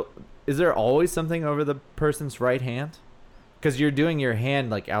 so is there always something over the person's right hand? Because you're doing your hand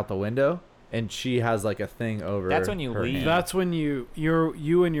like out the window, and she has like a thing over. That's when you her leave. hand. That's when you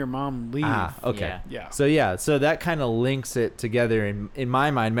and your mom leave. Ah, okay. Yeah. Yeah. So that kind of links it together in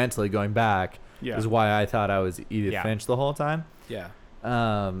my mind mentally going back. Yeah. Is why I thought I was Edith Yeah. Finch the whole time. Yeah.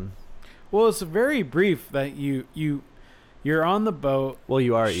 Well, Well, it's very brief that you're on the boat.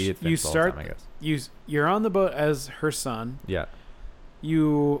 you are Edith Finch You the whole start. time, I guess. You're on the boat as her son. Yeah.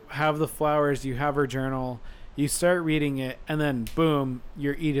 You have the flowers. You have her journal. You start reading it, and then boom,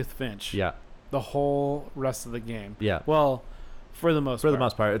 you're Edith Finch. Yeah. The whole rest of the game. Yeah. Well, for the most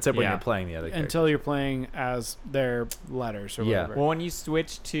part. except when Yeah. you're playing the other characters. Until you're playing as their letters or Yeah. whatever. Well, when you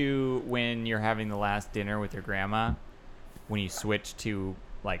switch to when you're having the last dinner with your grandma, when you switch to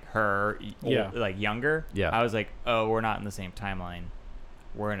like her, Yeah. like younger, Yeah. I was like, oh, we're not in the same timeline.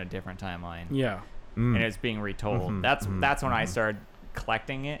 We're in a different timeline, Yeah. Mm. and it's being retold. Mhm, That's mhm, when I mhm. started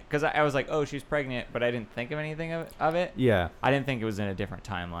collecting it because I was like, oh, she's pregnant, but I didn't think of anything of it. Yeah. I didn't think it was in a different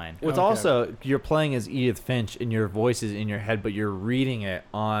timeline. What's Okay. also, you're playing as Edith Finch and your voice is in your head, but you're reading it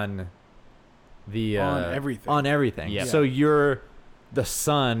on the On everything. On everything. Yeah. So you're the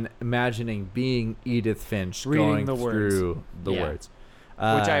son imagining being Edith Finch, Reading going the words. through the Yeah. words,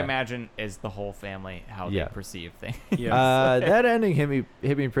 Which I imagine is the whole family how yeah. they perceive things. Yeah. that ending hit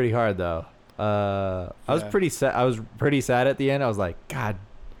me pretty hard though. I was Yeah. pretty sad. I was pretty sad at the end. I was like, God.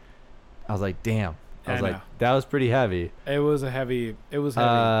 I was like, damn. I I was like, know. that was pretty heavy. It was heavy.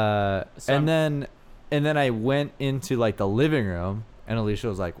 Some- And then I went into like the living room, and Alicia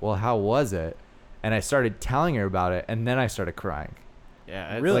was like, "Well, how was it?" And I started telling her about it, and then I started crying.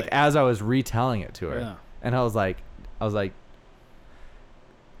 Yeah, it's Really? Like as I was retelling it to her, Yeah. and I was like,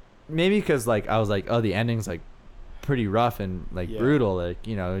 maybe because like I was like, oh, the ending's like pretty rough and like Yeah. brutal. Like,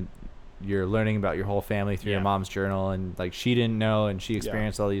 you know, you're learning about your whole family through your Yeah. mom's journal, and like she didn't know, and she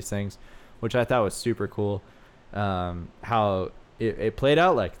experienced all these things, which I thought was super cool. How it played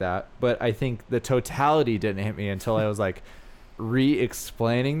out like that, but I think the totality didn't hit me until I was like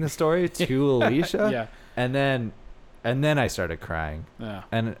re-explaining the story to Alicia, Yeah. and then I started crying, Yeah.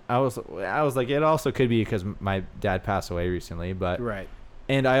 and I was like, it also could be because my dad passed away recently, but Right.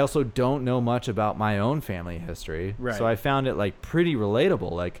 and I also don't know much about my own family history, Right. so I found it like pretty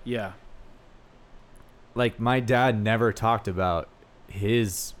relatable. Yeah. Like my dad never talked about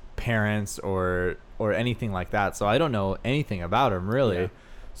his parents or anything like that, so I don't know anything about him really. Yeah.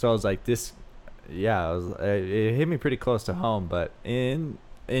 So I was like, this, yeah, it hit me pretty close to home, but in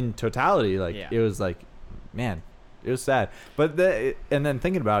totality, like Yeah. it was like, man, it was sad. But and then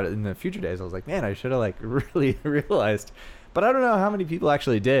thinking about it in the future days, I was like, man, I should have like really realized. But I don't know how many people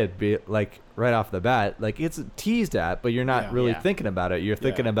actually did, be like right off the bat. Like it's teased at, but you're not Yeah. really Yeah. thinking about it. You're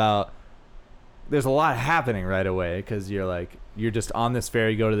thinking Yeah. about there's a lot happening right away because you're just on this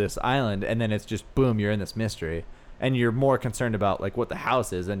ferry, go to this island, and then it's just boom, you're in this mystery, and you're more concerned about like what the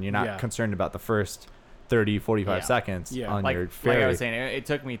house is, and you're not Yeah. concerned about the first 30, 45 Yeah. seconds Yeah. on like, your like ferry. I was saying, it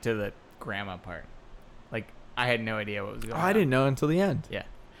took me to the grandma part. Like I had no idea what was going on. I didn't know until the end. Yeah.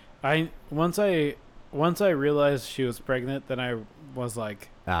 Once I realized she was pregnant, then I was like,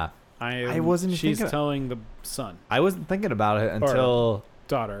 I wasn't She's thinking- telling the son, I wasn't thinking about it until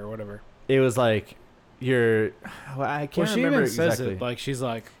daughter, or whatever. it was like I can't Well, she remember even says exactly. it. Like she's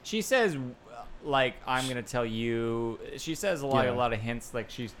like, She says, like, I'm gonna tell you. She says a lot Yeah. of hints, like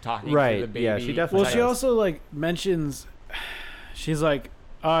she's talking Right, to the baby. yeah, she definitely well, she does. also like mentions, she's like,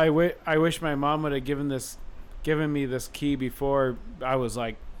 oh, I wish my mom would have given me this key before I was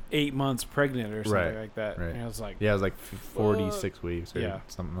like 8 months pregnant or something Right, like that. right. And I was like, Yeah, it was like 46 weeks or Yeah.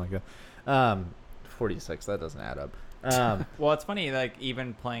 something like that. 46, that doesn't add up. Well, it's funny, like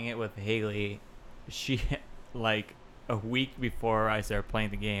even playing it with Haley, she like a week before I started playing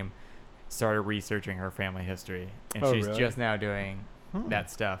the game, started researching her family history, and Oh, she's really? just now doing Hmm. that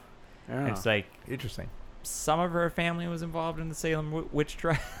stuff. yeah. It's like Interesting. some of her family was involved in the Salem witch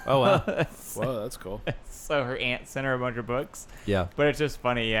trial. Oh, wow. Whoa, that's cool. So her aunt sent her a bunch of books, Yeah. but it's just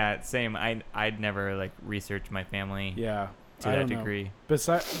funny. Yeah, same. I'd never like researched my family Yeah. to I that don't know. degree.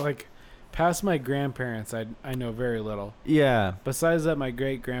 Besides, like, past my grandparents, I know very little. Yeah. Besides that, my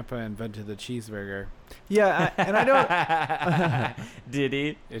great grandpa invented the cheeseburger. Yeah, and I don't Did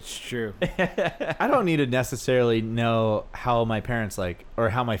he? It's true. I don't need to necessarily know how my parents like or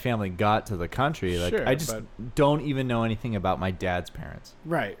how my family got to the country. Like Sure, I just but- don't even know anything about my dad's parents.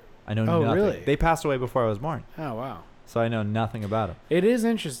 Right. I know Oh, nothing. really? They passed away before I was born, Oh, wow. so I know nothing about them. It is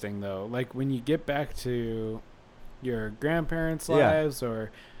interesting, though. Like, when you get back to your grandparents' Yeah. lives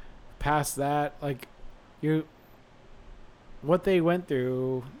or past that, like, what they went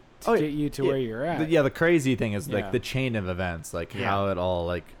through to Oh, yeah. get you to Yeah. where you're at. The crazy thing is Yeah. like the chain of events, like Yeah. how it all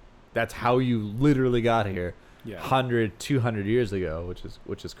like that's how you literally got here Yeah. 100 200 years ago,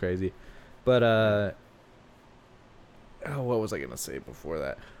 which is crazy. But what was I going to say before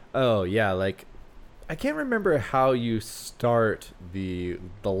that? Oh, yeah, like I can't remember how you start the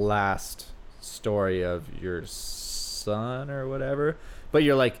last story of your son or whatever, but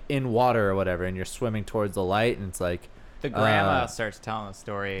you're like in water or whatever and you're swimming towards the light and it's like The grandma Uh, starts telling a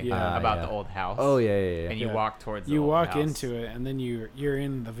story Yeah. about Yeah. the old house. oh yeah. And you Yeah. walk towards the You old walk house. into it, and then you're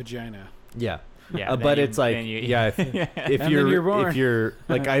in the vagina. Yeah. Yeah, but then it's like, then yeah, if And then you're you're born. if you're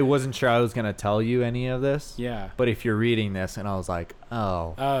like, I wasn't sure I was gonna tell you any of this. Yeah. But if you're reading this, and I was like,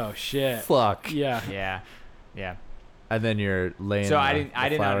 oh, Oh shit. fuck, Yeah. yeah. and then you're laying. So I the- didn't the I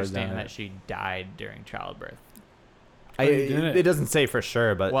didn't flowers understand down that it. she died during childbirth. you didn't. It doesn't say for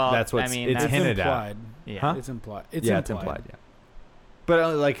sure, but Well, that's what's I mean, it's that's- hinted implied. Yeah. Huh? It's implied. at. Yeah, it's implied. Yeah.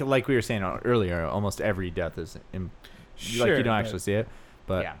 But like we were saying earlier, almost every death is Sure, like you don't but- actually see it,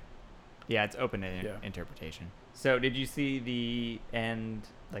 but yeah. Yeah, it's open to Yeah. interpretation. So did you see the end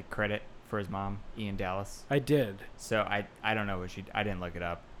like credit for his mom, Ian Dallas? I did. So I don't know what I didn't look it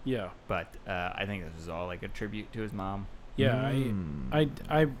up, Yeah. but I think this was all like a tribute to his mom. Yeah.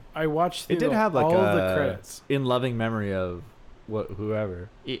 Mm. I watched through It did have like all a the credits. in loving memory of whoever.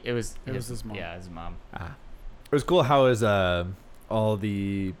 It was his mom. Yeah, his mom. It was cool how his all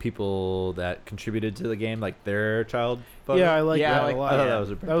the people that contributed to the game, like their child photo. Yeah, I like Yeah, I that like- a I lot. thought yeah. that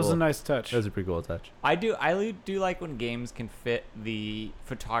was a pretty That was cool, a nice touch. that was a pretty cool touch. I do like when games can fit the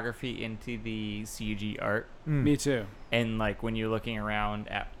photography into the CG art, Me too. and like when you're looking around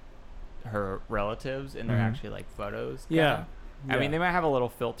at her relatives and they're Mhm. actually like photos. Yeah. I mean, they might have a little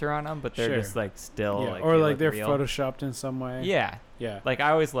filter on them, but they're Sure. just like still Yeah. like Or they like look they're real. photoshopped in some way. Yeah, Yeah. like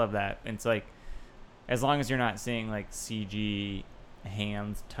I always love that. It's like as long as you're not seeing like CG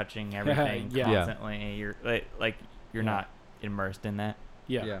hands touching everything Yeah. constantly, you're like you're Yeah. not immersed in that.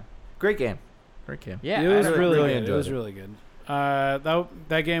 Yeah. Great game. Great game. Yeah, it was I really really good. It enjoyed was it. really good.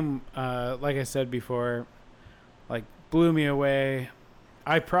 That game, like I said before, like blew me away.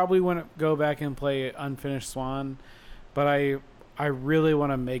 I probably wouldn't go back and play Unfinished Swan, but I really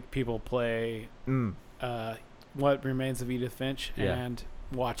want to make people play Mm. What Remains of Edith Finch Yeah. and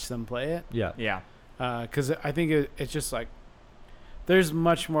watch them play it. Yeah. Yeah, Because I think it's just like there's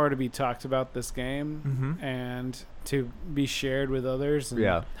much more to be talked about this game Mm-hmm. and to be shared with others. And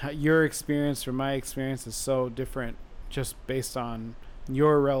Yeah. your experience or my experience is so different just based on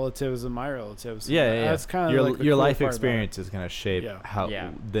your relatives and my relatives. Yeah. That's kind of your like the your cool life part about it. experience is gonna shape Yeah. how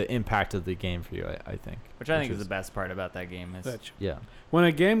Yeah. the impact of the game for you. I think. which I think is the best part about that game is That Yeah. when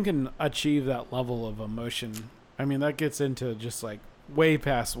a game can achieve that level of emotion, I mean that gets into just like way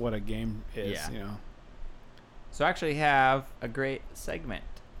past what a game is. Yeah. You know. So I actually have a great segment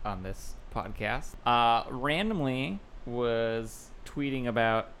on this podcast. Randomly was tweeting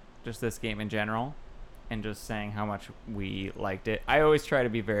about just this game in general and just saying how much we liked it. I always try to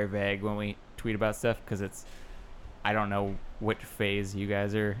be very vague when we tweet about stuff because I don't know which phase you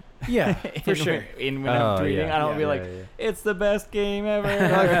guys are Yeah, for in sure. when I'm tweeting. I don't be like, it's the best game ever.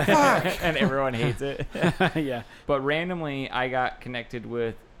 Like, fuck. And everyone hates it. Yeah. But randomly, I got connected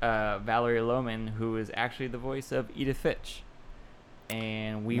with Valerie Lohman, who is actually the voice of Edith Finch.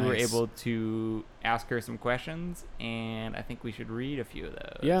 And we were Nice. able to ask her some questions, and I think we should read a few of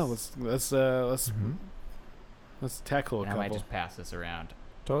those. Yeah. Let's Mhm. let's tackle a And I might couple. just pass this around.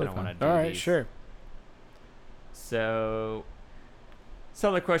 Totally I don't want fine. to do All right. these. Sure. So, some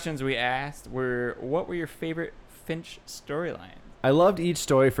of the questions we asked were, what were your favorite Finch storylines? I loved each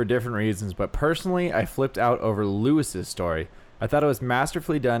story for different reasons, but personally, I flipped out over Lewis's story. I thought it was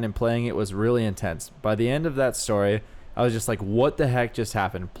masterfully done, and playing it was really intense. By the end of that story, I was just like, what the heck just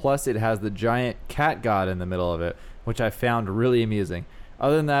happened? Plus, it has the giant cat god in the middle of it, which I found really amusing.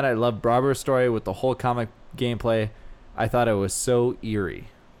 Other than that, I loved Barbara's story with the whole comic gameplay. I thought it was so eerie.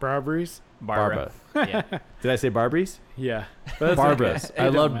 Barbaries. Barbara. Yeah. Did I say Barbary's? Yeah. But Barbara's. it I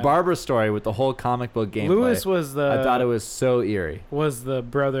don't loved matter. Barbara's story with the whole comic book gameplay. Lewis was the. I thought it was so eerie. was the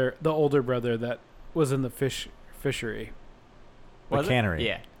older brother that was in the fishery. The Was it? cannery.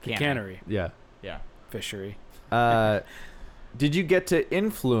 Yeah. The cannery. Yeah. Yeah. Fishery. Did you get to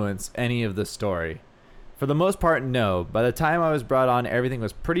influence any of the story? For the most part, no. By the time I was brought on, everything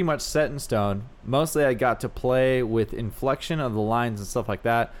was pretty much set in stone. Mostly I got to play with inflection of the lines and stuff like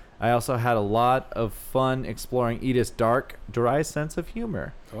that. I also had a lot of fun exploring Edith's dark, dry sense of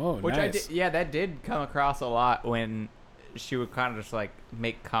humor. Oh, Which nice. I did, yeah, that did come across a lot when she would kind of just like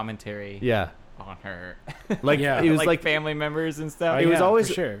make commentary Yeah. on her, Like, Yeah. it was like, like, family members and stuff. it was yeah, always,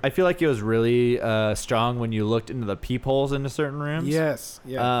 for sure. I feel like it was really strong when you looked into the peepholes into certain rooms. Yes.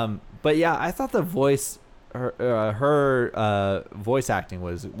 Yeah. But yeah, I thought the voice, her voice acting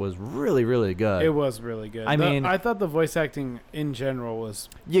was really, really good. it was really good. I mean- I thought the voice acting in general was.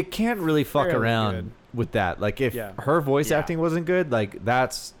 You can't really fuck Fairly around good. with that. Like if Yeah. her voice Yeah. acting wasn't good, like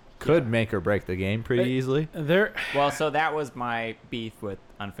that's could Yeah. make or break the game pretty Hey, easily. There. Well, so that was my beef with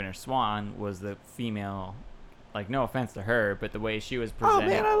Unfinished Swan was the female like no offense to her, but the way she was Oh presenting,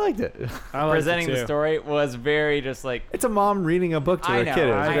 man, I liked it. I liked presenting it the too. story was very just like It's a mom reading a book to I her know, kid.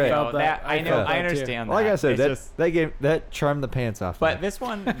 It was I great. know felt that. that, I I know, felt I that too. understand that. Like I said, It's just, that charmed the pants off. but me. this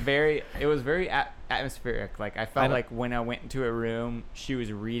one it was very atmospheric. Like I I felt know- like when I went into a room, she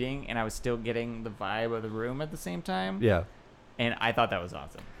was reading, and I was still getting the vibe of the room at the same time. yeah. And I thought that was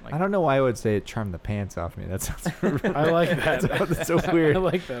awesome. Like, I don't know why I would say it charmed the pants off me. That sounds. I like that. That's a weird. I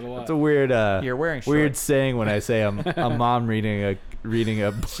like that a lot. That's a weird. you're wearing Weird shorts. saying when I say I'm a mom reading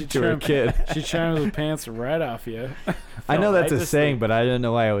a book She to her trimmed- kid. She charms the pants right off you. I know No, that's I a just saying, think- but I didn't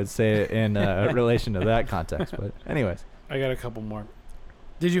know why I would say it in relation to that context. But anyways, I got a couple more.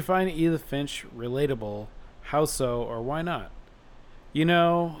 Did you find Edith Finch relatable? How so, or why not?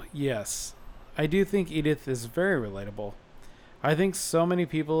 Yes. I do think Edith is very relatable. I think so many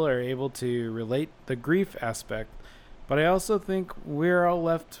people are able to relate the grief aspect, but I also think we're all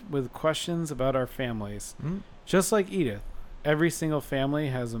left with questions about our families. Just like Edith, every single family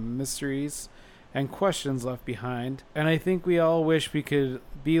has mysteries and questions left behind, and I think we all wish we could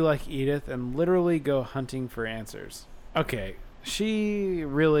be like Edith and literally go hunting for answers. Okay, she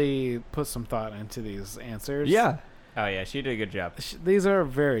really put some thought into these answers. yeah, Oh yeah, she did a good job. These are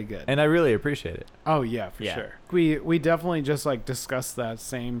very good. and I really appreciate it. Oh yeah, for Yeah. sure. We definitely just like discussed that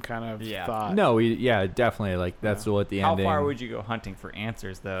same kind of Yeah. thought. No, definitely like that's what the How ending. far would you go hunting for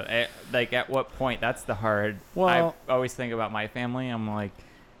answers, though? Like, at what point? That's the hard. Well- I always think about my family. I'm like,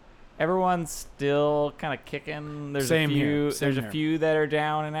 everyone's still kind of kicking. There's Same a here, few. same There's here. a few that are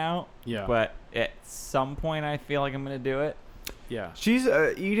down and out. Yeah. But at some point, I feel like I'm gonna do it. Yeah. She's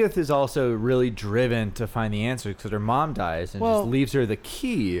Edith is also really driven to find the answer because her mom dies and Well- just leaves her the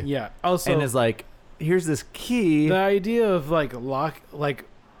key. Yeah. Also, and is like, here's this key. the idea of like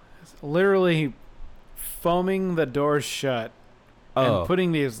literally foaming the doors shut and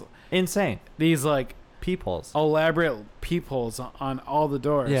putting insane these like peepholes, elaborate peepholes on all the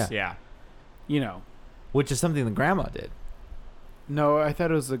doors. Yeah. Yeah. which is something the grandma did. No, I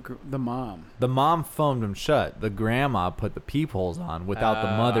thought it was the mom. The mom foamed them shut. The grandma put the peepholes on without the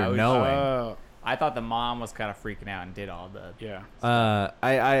I mother was- knowing. Oh, I thought the mom was kind of freaking out and did all the. yeah.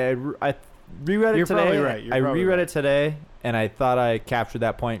 I reread it You're today. probably right. You're I probably reread right. it today, and I thought I captured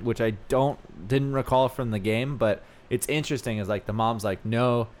that point, which I didn't recall from the game. But it's interesting. Is like the mom's like,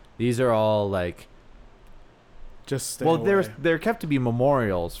 no, these are all like. Just stay Well, away. they're kept to be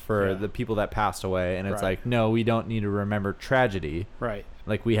memorials for Yeah. the people that passed away, and it's Right. like, no, we don't need to remember tragedy. Right.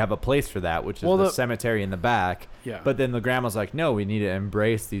 Like we have a place for that, which is Well, the the- cemetery in the back. Yeah. But then the grandma's like, no, we need to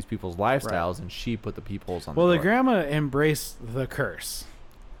embrace these people's lifestyles, and she put the peepholes on. well, the the door. grandma embraced the curse,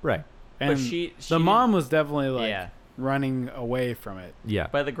 right? and she the mom was definitely like Yeah. running away from it. Yeah.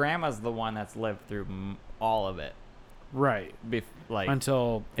 But the grandma's the one that's lived through all of it. Right. Like.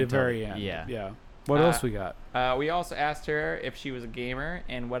 Until the until- very end. yeah. Yeah. What else we got? We also asked her if she was a gamer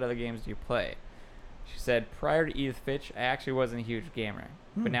and what other games do you play. She said, prior to Edith Finch, I actually wasn't a huge gamer.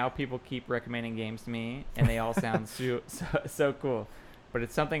 But now people keep recommending games to me, and they all sound so cool. But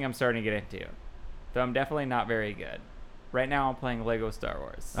it's something I'm starting to get into. Though I'm definitely not very good. Right now I'm playing Lego Star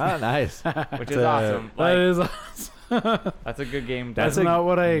Wars, Oh, nice. which It's is a- awesome. That Like, is awesome. that's a good game. That's a- not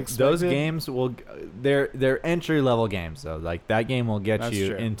what I expected. Those games they're entry level games though. Like that game will get That's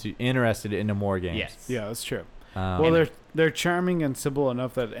you true. interested into more games. Yes. Yeah, that's true. Um, Well, they're charming and simple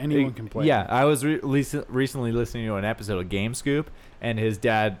enough that anyone can play. Yeah, I was recently listening to an episode of Game Scoop, and his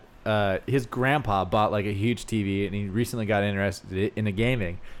dad, his grandpa bought like a huge TV, and he recently got interested in the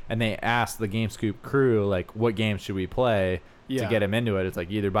gaming. And they asked the Game Scoop crew like, "What games should we play to Yeah. get him into it?" It's like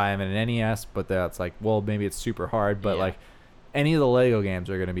either buy him an NES, but that's like, well, maybe it's super hard, but Yeah. like. Any of the Lego games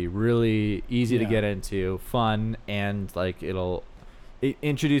are going to be really easy to Yeah. get into, fun, and like it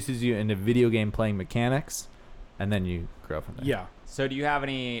introduces you into video game playing mechanics, and then you grow from there. Yeah. So do you have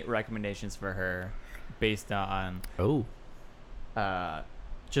any recommendations for her based on Oh.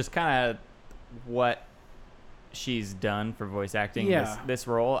 just kind of what she's done for voice acting Yeah. this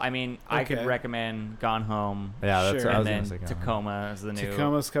role? I mean, I could Okay. recommend Gone Home. Yeah, that's Sure. what I And was then going to say. Gone Home. Tacoma is the new.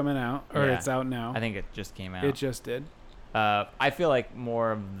 Tacoma's coming out, or Yeah. it's out now. I think it just came out. it just did. I feel like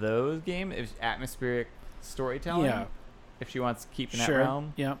more of those games is atmospheric storytelling. Yeah. If she wants to keep in that Sure.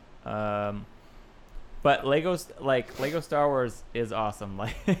 realm. Yeah. But Lego Star Wars is awesome.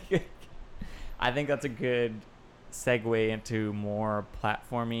 Like, I think that's a good segue into more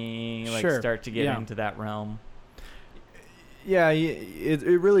platformy. Like, Sure. start to get Yeah. into that realm. Yeah, it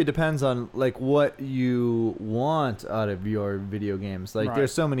really depends on like what you want out of your video games. Like Right.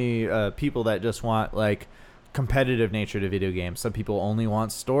 there's so many people that just want like competitive nature to video games. Some people only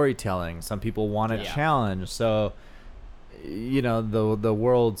want storytelling. Some people want a Yeah. challenge. So the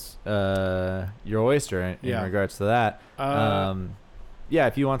world's your oyster in Yeah. regards to that. Yeah,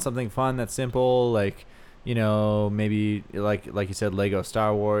 if you want something fun that's simple, like maybe like you said, Lego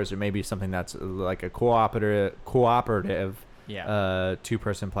Star Wars, or maybe something that's like a cooperative Yeah.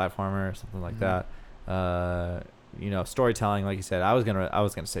 2-person platformer or something like Mhm. that. Storytelling, like you said, I was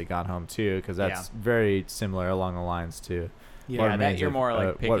gonna say Gone Home too, because that's very similar along the lines to Yeah. what that remains you're of- more like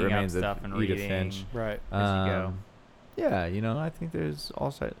what picking up remains of stuff and Edith reading. Finch. Right. As you go. Yeah, I think there's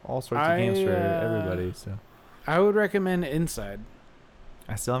all sorts of games for everybody. So I would recommend Inside.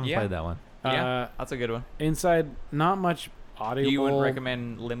 I still haven't Yeah. played that one. Yeah, that's a good one. Inside, not much audible. You would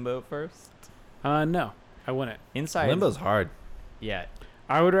recommend Limbo first? No, I wouldn't. Inside. Limbo's hard. Yeah.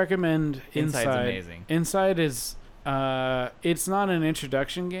 I would recommend Inside's Inside. amazing. Inside is it's not an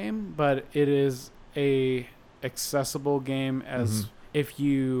introduction game, but it is a accessible game as Mhm. if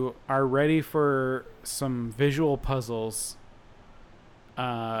you are ready for some visual puzzles.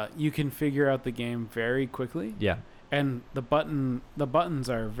 You can figure out the game very quickly, Yeah. and the buttons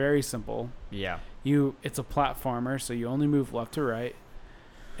are very simple. Yeah. It's a platformer, so you only move left to right,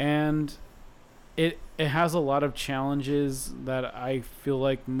 and it has a lot of challenges that I feel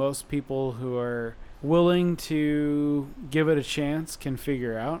like most people who are willing to give it a chance can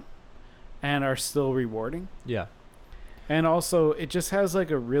figure out and are still rewarding. Yeah. And also it just has like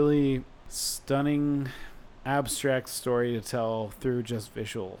a really stunning abstract story to tell through just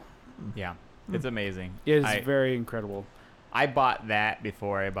visual. Yeah. It's amazing. It is I very incredible. I bought that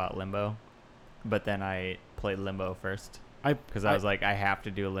before I bought Limbo, but then I played Limbo first because I was like, I have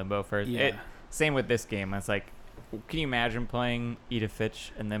to do Limbo first. Yeah. Same with this game. It's like, can you imagine playing Edith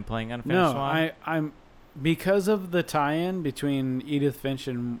Finch and then playing Unfinished No, Swan? I'm because of the tie-in between Edith Finch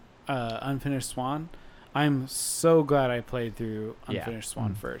and Unfinished Swan. I'm so glad I played through Yeah. Unfinished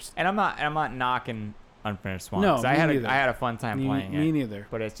Swan first. And I'm not knocking Unfinished Swan. No, 'cause me neither. I had a fun time playing Me it. neither.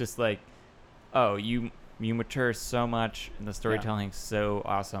 But it's just like, oh, you mature so much, and the storytelling's so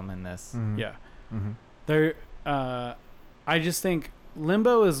awesome in this. Mhm. Yeah. Mhm. There, I just think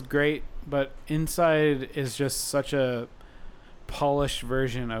Limbo is great, but Inside is just such a polished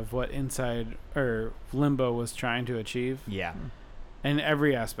version of what Inside or Limbo was trying to achieve Yeah. in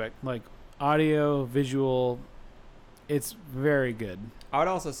every aspect, like audio, visual. It's very good. I would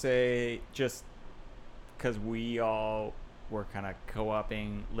also say, just because we all were kind of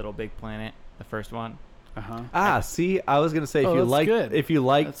co-oping Little Big Planet, the first one. See, I was gonna say Oh, that's good. if you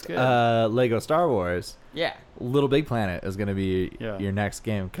liked That's good. Lego Star Wars, Yeah. Little Big Planet is gonna be Yeah. your next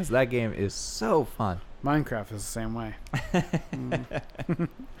game, because that game is so fun. Minecraft is the same way.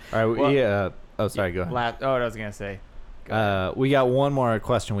 All right, sorry, go ahead. I was gonna say. Go ahead. We got one more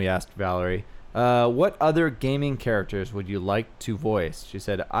question we asked Valerie. What other gaming characters would you like to voice? She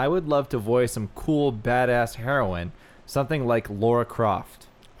said, I would love to voice some cool, badass heroine, something like Lara Croft.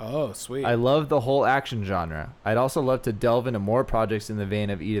 Oh, sweet. I love the whole action genre. I'd also love to delve into more projects in the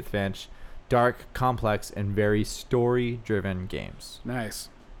vein of Edith Finch, dark, complex, and very story-driven games. Nice.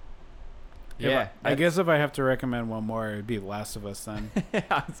 Yeah. I guess if I have to recommend one more, it'd be Last of Us then.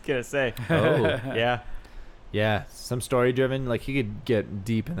 I was gonna say. Oh, Yeah. yeah, some story-driven. Like, you could get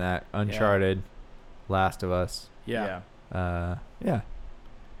deep in that. Uncharted, Last of Us. Yeah. Yeah.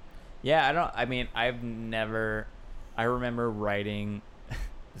 Yeah. I remember writing.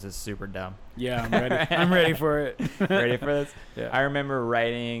 This is super dumb. Yeah, I'm ready. I'm ready for it. Ready for this? Yeah. I remember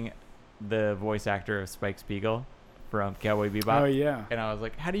writing the voice actor of Spike Spiegel from Cowboy Bebop. Oh yeah. And I was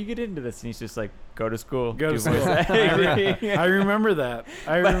like, how do you get into this? And he's just like, go to school. Go to do school. voice acting. I remember that.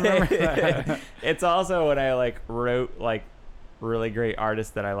 It's also when I like wrote like really great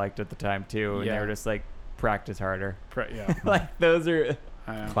artists that I liked at the time too, and Yeah. they were just like, practice harder. Yeah. Like those are.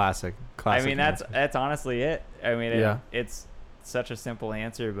 Classic. I mean, that's honestly it. I mean, Yeah. it's such a simple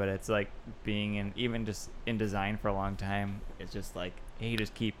answer, but it's like being even just in design for a long time. It's just like, hey, you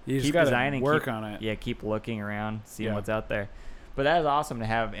just keep gotta designing, work keep, on it. Yeah, keep looking around, seeing Yeah. what's out there. But that is awesome to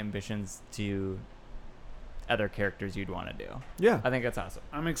have ambitions to other characters you'd want to do. Yeah. I think that's awesome.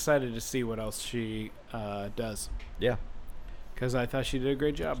 I'm excited to see what else she does Yeah. because I thought she did a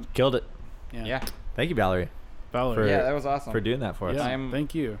great job. Killed it. Yeah, Thank you, Valerie, Valerie. For- that was awesome. for doing that for us. Yeah, I'm-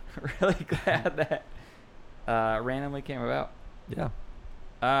 thank you. Really glad that randomly came about. Yeah.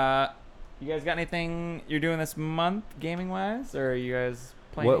 You guys got anything you're doing this month, gaming wise, or are you guys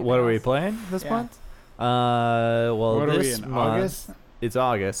playing? What are we anything else? playing this Yeah. month? Well, What are we this in, month, August? It's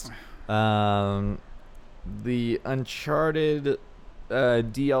August. The Uncharted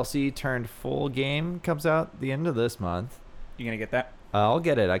DLC turned full game comes out the end of this month. You gonna get that? I'll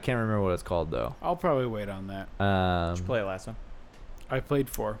get it. I can't remember what it's called though. I'll probably wait on that. Did you play the last one? I played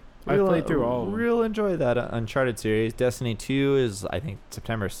 4. I played through all of them. Real enjoy that Uncharted series. Destiny 2 is, I think,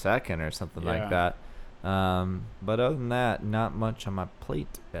 September 2nd or something like that. But other than that, not much on my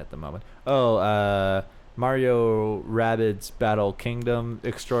plate at the moment. Mario Rabbids Battle Kingdom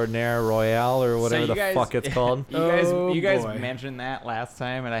Extraordinaire Royale or whatever So the fuck it's called. You guys boy. mentioned that last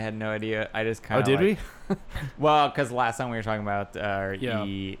time, and I had no idea. I just kind Oh, of did we? Well, because last time we were talking about our Yeah.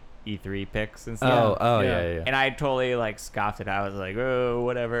 E3 picks and stuff. Yeah. And I totally like scoffed it. I was like, oh,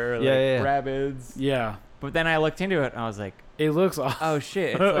 whatever. Like, Yeah. Rabbids. Yeah. But then I looked into it and I was like, It looks awesome. oh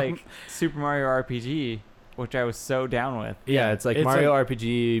shit, it's like Super Mario RPG, which I was so down with. Yeah, it's like It's Mario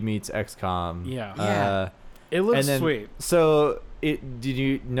RPG meets XCOM. Yeah. Yeah. It looks and then- sweet. So, did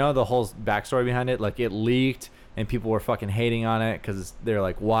you know the whole backstory behind it? Like, it leaked, and people were fucking hating on it because they're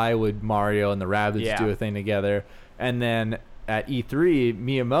like, "Why would Mario and the Rabbids Yeah. do a thing together?" And then at E3,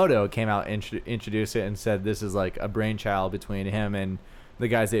 Miyamoto came out and introduced it and said this is like a brainchild between him and the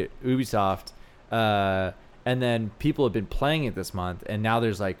guys at Ubisoft. And then people have been playing it this month, and now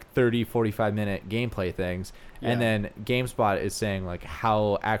there's like 30, 45-minute gameplay things. Yeah. And then GameSpot is saying like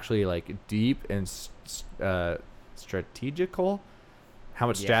how actually like deep and strategical, how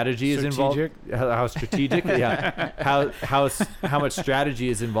much Yeah. strategy is involved, Strategic? how strategic, yeah, how much strategy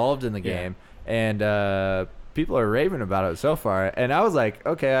is involved in the Yeah. game, and people are raving about it so far. And I was like,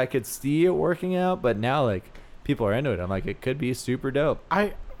 okay, I could see it working out, but now like people are into it. I'm like, it could be super dope.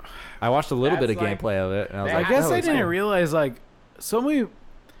 I watched a little bit of That's like- gameplay of it, and I was I like, I guess oh, I it's didn't cool. realize like so many.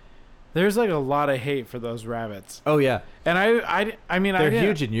 There's like a lot of hate for those rabbits, Oh yeah, and I mean they're I didn't-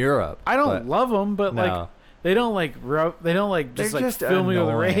 huge in Europe. I don't but love them, but no. like they don't like they don't like just They're like fill me with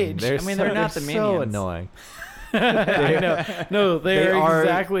annoying. rage. They're I mean, they're not the so minions. annoying. I know. No, they're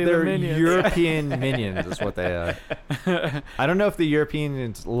exactly they're the minions. European minions is what they are. I don't know if the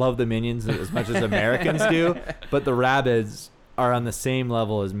Europeans love the minions as much as Americans do, but the Rabbids are on the same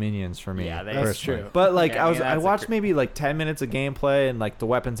level as minions for me. Yeah, they- That's personally. true. But like Yeah, I mean, I that's a watched maybe like 10 minutes of gameplay, and like the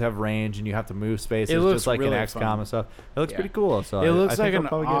weapons have range and you have to move spaces It looks just like really in XCOM fun. and stuff. It looks Yeah. pretty cool. So It looks I like think an I'll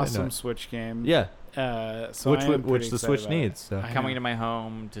probably get into awesome it. Switch game. Yeah, So I am which pretty the excited Switch about it. needs. So. I Coming know. to my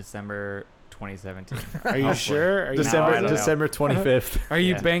home December 2017. Are you Hopefully. sure? Are you, No, I don't know. December 25th. Are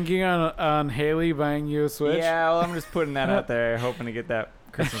you Yeah. banking on Haley buying you a Switch? Yeah, well, I'm just putting that out there, hoping to get that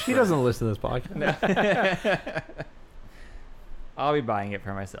Christmas. She present. doesn't listen to this podcast. No. I'll be buying it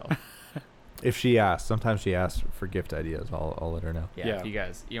for myself. If she asks, sometimes she asks for gift ideas. I'll let her know. Yeah, Yeah. if you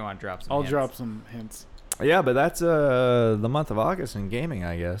guys want to drop some. I'll hints. drop some hints. Yeah, but that's the month of August in gaming,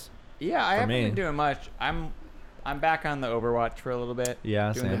 I guess. Yeah, I for haven't me. been doing much. I'm back on the Overwatch for a little bit.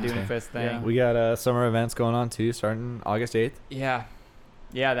 Yeah, Doing same. the same. Doomfist thing. Yeah. We got summer events going on too, starting August 8th. Yeah,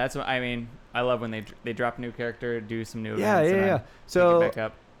 that's what I mean. I love when they drop a new character, do some new Yeah, events. yeah, and yeah. then So pick it back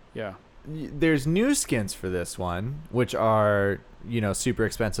up. Yeah. there's new skins for this one, which are super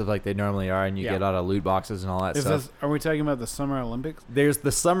expensive like they normally are, and you Yeah. get out of loot boxes and all that stuff. Are we talking about the Summer Olympics? There's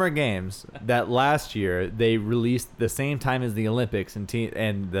the summer games that last year they released the same time as the Olympics, and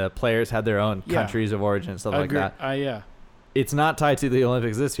the players had their own Yeah. countries of origin and stuff like that. Yeah. It's not tied to the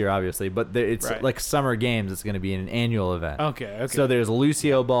Olympics this year, obviously, but it's Right. like summer games. It's going to be an annual event. Okay. So there's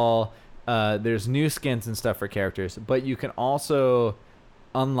Lucio Ball. There's new skins and stuff for characters, but you can also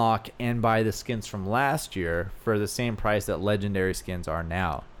unlock and buy the skins from last year for the same price that legendary skins are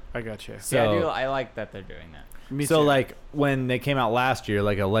now. I got you. Yeah, I like that they're doing that. Me So too. like when they came out last year,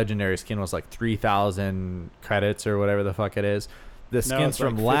 like a legendary skin was like 3,000 credits or whatever the fuck it is. The Now skins it's like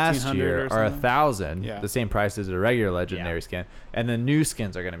from last 1,500 year or are something? 1,000, Yeah. the same price as a regular legendary Yeah. skin, and the new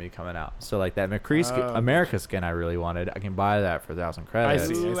skins are going to be coming out. So like that McCree skin, Oh. America skin I really wanted, I can buy that for 1,000 credits.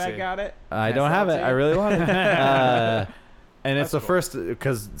 see. Ooh, I see. got it. I Can don't sell have it. to I you? really want it. And it's That's the cool. first,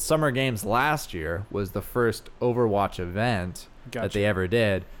 because Summer Games last year was the first Overwatch event that Gotcha. they ever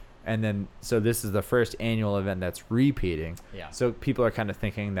did. And then, so this is the first annual event that's repeating. Yeah. So people are kind of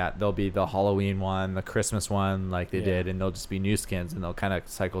thinking that there'll be the Halloween one, the Christmas one, like they Yeah. did, and they'll just be new skins, and they'll kind of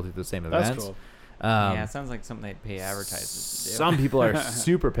cycle through the same events. That's cool. Yeah, it sounds like something they'd pay advertisers to do. Some people are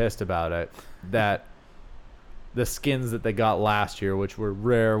super pissed about it, that the skins that they got last year, which were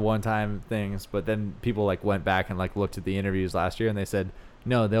rare one-time things, but then people like went back and like looked at the interviews last year, and they said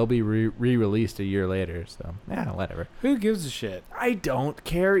no, they'll be re-released a year later. So yeah, whatever. Who gives a shit? I don't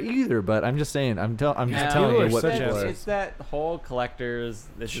care either, but I'm just saying. I'm just Yeah, telling people you are what such people assholes. are. It's that whole collectors.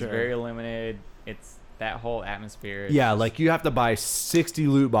 This Sure. is very limited. It's that whole atmosphere. It's Yeah, just- like you have to buy 60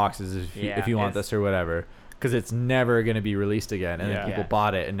 loot boxes Yeah, if you want it's- this or whatever, because it's never going to be released again. And Yeah. then people Yeah.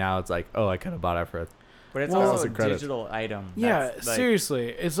 bought it, and now it's like, oh, I could have bought it for. but it's Well, also a thousand credits. digital item. Yeah, That's, like, seriously.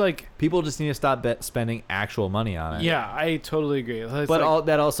 It's like, People just need to stop spending actual money on it. yeah, I totally agree. It's But like,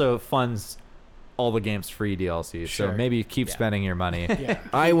 that also funds all the game's free DLC. Sure. So maybe keep Yeah. spending your money. Yeah.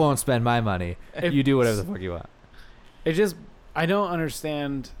 I won't spend my money. If- You do whatever the fuck you want. It just, I don't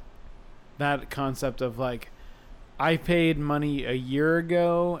understand that concept of like, I paid money a year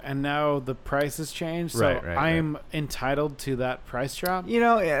ago and now the price has changed, so Right, right, I'm entitled to that price drop. You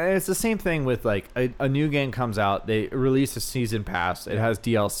know, it's the same thing with like a new game comes out. They release a season pass. It has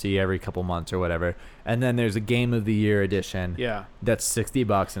DLC every couple months or whatever, and then there's a Game of the Year edition. Yeah. That's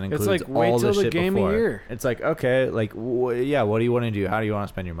 $60 and It's includes like, wait all till the the shit Game of before. Year. It's like, okay, like yeah, what do you want to do? How do you want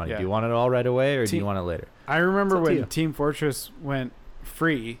to spend your money? Yeah. Do you want it all right away or do Team- you want it later? I remember It's up to when you. Team Fortress went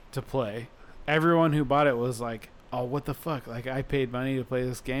free to play, everyone who bought it was like, oh, what the fuck? Like, I paid money to play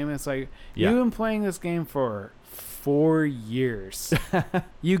this game. It's like, Yeah. you've been playing this game for 4 years.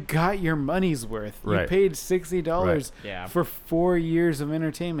 You got your money's worth. You Right. paid $60 Yeah. for 4 years of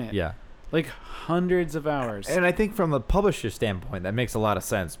entertainment. Yeah. Like hundreds of hours. And I think from a publisher standpoint, that makes a lot of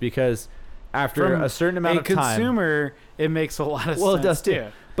sense because after From a certain amount a of time, consumer, it makes a lot of well, sense. it does too.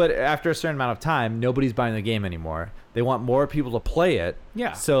 But after a certain amount of time, nobody's buying the game anymore. They want more people to play it,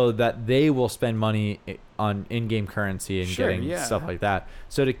 Yeah. so that they will spend money on in-game currency and Sure, getting yeah. stuff like that.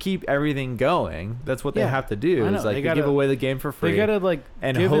 So to keep everything going, that's what they Yeah. have to do. I know, Is like they they gotta- give away the game for free. They gotta like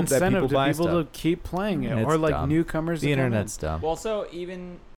and give hope that incentive people to buy people stuff. to keep playing it, It's or like dumb. newcomers. The to come in. internet's dumb. Well, so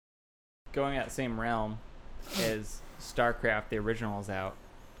even going that same realm is StarCraft, the original is out,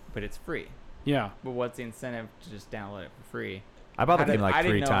 but it's free. Yeah. But what's the incentive to just download it for free? I bought the I game didn't- like I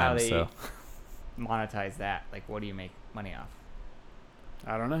 3 didn't know how times. they So monetize that. Like, what do you make money off?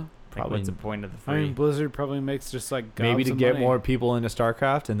 I don't know. Like, Probably- what's the point of the I free? mean, Blizzard probably makes just like maybe gobs to of get money. more people into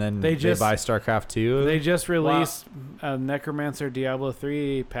StarCraft, and then They they just- buy StarCraft 2. They just released a Necromancer Diablo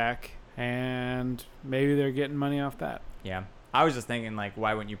 3 pack, and maybe they're getting money off that. Yeah. I was just thinking, like,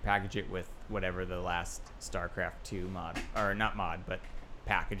 why wouldn't you package it with whatever the last StarCraft 2 mod, or not mod, but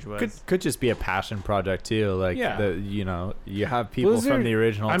package was? could just be a passion project too. Like Yeah. you have people from Blizzard- the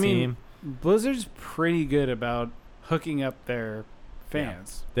original I mean, team. Blizzard's pretty good about hooking up their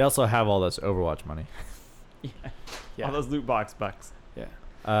fans. They also have all this Overwatch money. Yeah. Yeah. All those loot box bucks. Yeah.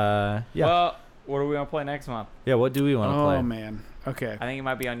 Yeah. Well, what do we want to play next month? Yeah, what do we want to Oh play? man. Okay. I think it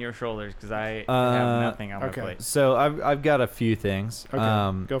might be on your shoulders because I Uh, have nothing on my okay. plate. So I've got a few things.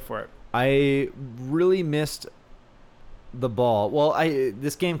 Okay. Go for it. I really missed the ball. Well,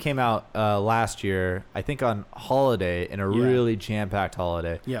 this game came out last year, I think on holiday, in a Yeah. really jam-packed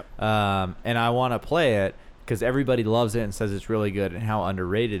holiday. Yep. And I want to play it because everybody loves it and says it's really good and how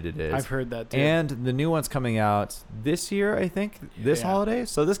underrated it is. I've heard that too. And the new one's coming out this year, I think, this Yeah. holiday.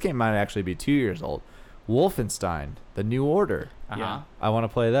 So this game might actually be 2 years old. Wolfenstein: The New Order. Uh-huh. Yeah. I want to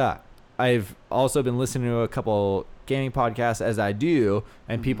play that. I've also been listening to a couple gaming podcasts as I do,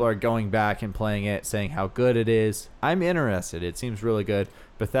 and people are going back and playing it, saying how good it is. I'm interested. It seems really good.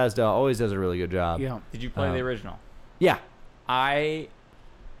 Bethesda always does a really good job. yeah. Did you play the Um, original? Yeah.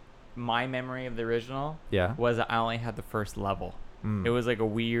 My memory of the original Yeah. was I only had the first level. Mm. It was like a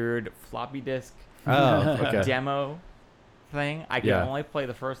weird floppy disk Oh, okay. demo thing. I could Yeah. only play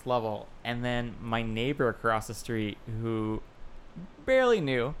the first level, and then my neighbor across the street, who barely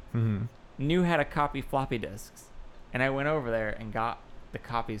knew had a copy floppy disks, and I went over there and got the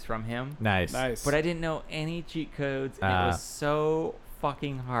copies from him. Nice. Nice. But I didn't know any cheat codes, and it Ah. was so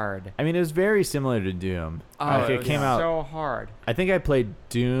fucking hard. I mean, it was very similar to Doom. Oh, Like, it it was came out. so hard. I think I played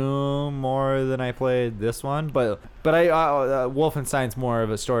Doom more than I played this one, but Wolfenstein's more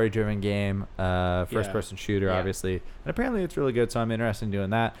of a story-driven game, first-person shooter, Yeah. obviously, and apparently it's really good. So I'm interested in doing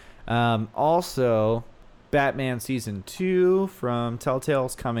that. Also, Batman Season 2 from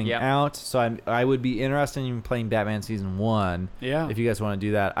Telltale's coming Yep. out, so I would be interested in playing Batman Season 1 Yeah. if you guys want to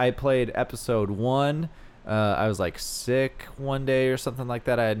do that. I played Episode 1. I was like sick one day or something like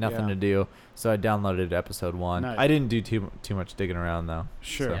that. I had nothing Yeah. to do, so I downloaded Episode 1. Nice. I didn't do too much digging around though.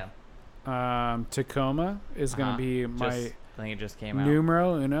 Sure. Yeah. Tacoma is going Uh-huh. to be Just- my I think it just came out.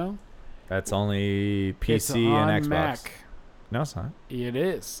 numero uno. That's only PC it's on and Xbox. Mac. No, it's not. It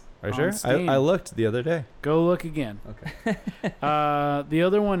is. Are you on sure? Steam. I looked the other day. Go look again. Okay. The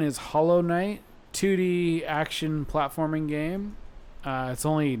other one is Hollow Knight, 2D action platforming game. It's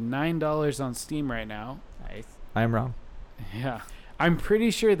only $9 on Steam right now. Nice. I am wrong. Yeah. I'm pretty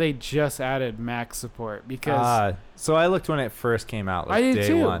sure they just added Mac support because So I looked when it first came out, like I did day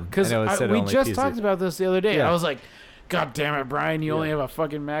too. one, Because and it said we only just PC. talked about this the other day. Yeah. I was like, God damn it, Brian, you only have a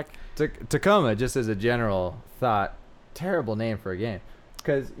fucking Mac. Tacoma, just as a general thought, terrible name for a game.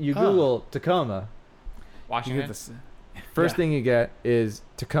 Because you Huh. Google Tacoma, You Washington. get this. first Yeah. thing you get is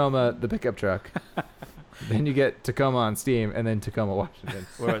Tacoma, the pickup truck. Then you get Tacoma on Steam, and then Tacoma, Washington.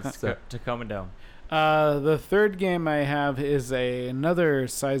 What was So- Tacoma Dome? The third game I have is another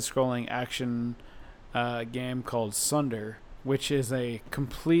side-scrolling action game called Sunder, which is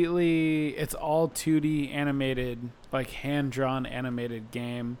it's all 2D animated, like hand-drawn animated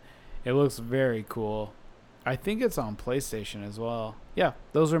game. It looks very cool. I think it's on PlayStation as well. Yeah,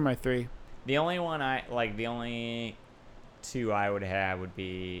 those are my 3. The only two I would have would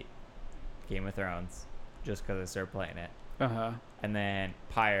be Game of Thrones, just because I started playing it. Uh-huh. And then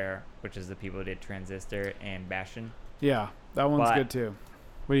Pyre, which is the people who did Transistor and Bastion. Yeah, that one's But- good too.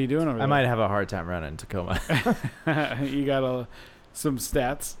 What are you doing over there? I might have a hard time running Tacoma. You got some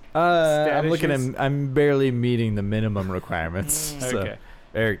stats? I'm looking issues? at. I'm barely meeting the minimum requirements. So, Okay.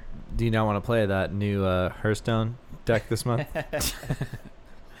 Eric, do you not want to play that new Hearthstone deck this month?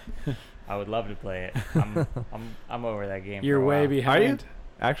 I would love to play it. I'm over that game. You're for a way while. behind.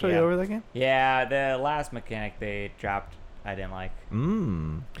 Actually, Yeah. over that game? Yeah, the last mechanic they dropped, I didn't like.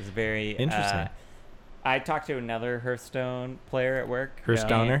 Mmm. It's very Interesting. I talked to another Hearthstone player at work.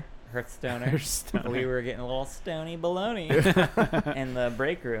 Hearthstoner? Hearthstoner. Hearthstoner. We were getting a little stony baloney in the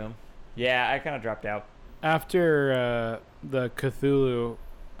break room. Yeah, I kind of dropped out. After the Cthulhu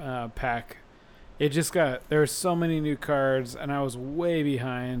pack, there were so many new cards, and I was way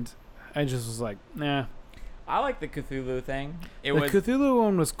behind. I just was like, nah. I like the Cthulhu thing. The Cthulhu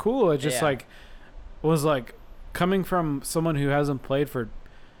one was cool. It just Yeah. was coming from someone who hasn't played for,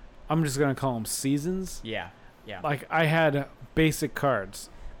 I'm just gonna call them seasons. Yeah, yeah. Like I had basic cards.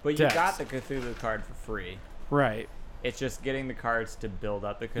 But you decks. got the Cthulhu card for free. Right. It's just getting the cards to build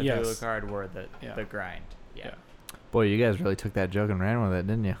up the Cthulhu Yes. card were the Yeah. grind. Yeah. Yeah. Boy, you guys really took that joke and ran with it,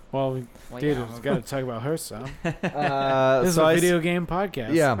 didn't you? Well, dude, yeah. we've got to talk about Hearthstone. This is so a I video game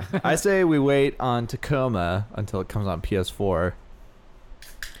podcast. Yeah, I say we wait on Tacoma until it comes on PS4.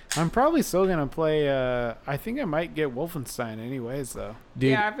 I'm probably still gonna play. I think I might get Wolfenstein anyways, though.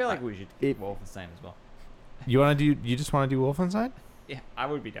 Dude, Yeah, I feel like we should it- get Wolfenstein as well. you want to do? You just want to do Wolfenstein? Yeah, I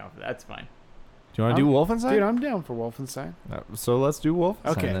would be down for that. That's fine. Do you want to do Wolfenstein? Dude, I'm down for Wolfenstein. So let's do Wolfenstein.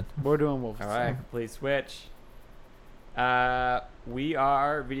 Okay, Then. we're doing Wolfenstein. All right, complete switch. We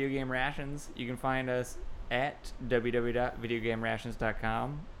are Video Game Rations. You can find us at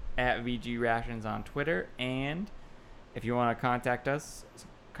www.videogamerations.com, at VG Rations on Twitter, and if you want to contact us,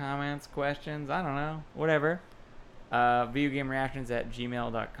 comments, questions, I don't know, whatever,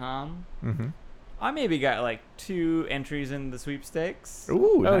 videogamerations@gmail.com. Mm-hmm. I maybe got like 2 entries in the sweepstakes.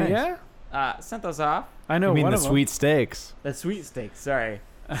 Ooh, Oh nice. yeah, Sent those off. I know. You mean one the of 'em. sweet steaks? The sweepstakes, sorry.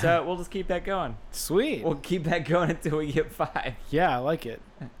 So we'll just keep that going. Sweet. We'll keep that going until we get 5. Yeah, I like it.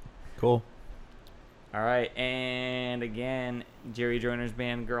 Cool. All right, and again, Jerry Joyner's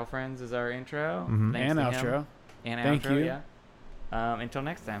band "Girlfriends" is our intro. Mhm. Thanks And to him. outro. And Thank outro, you. yeah. Until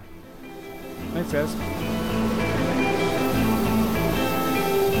next time. Thanks, guys.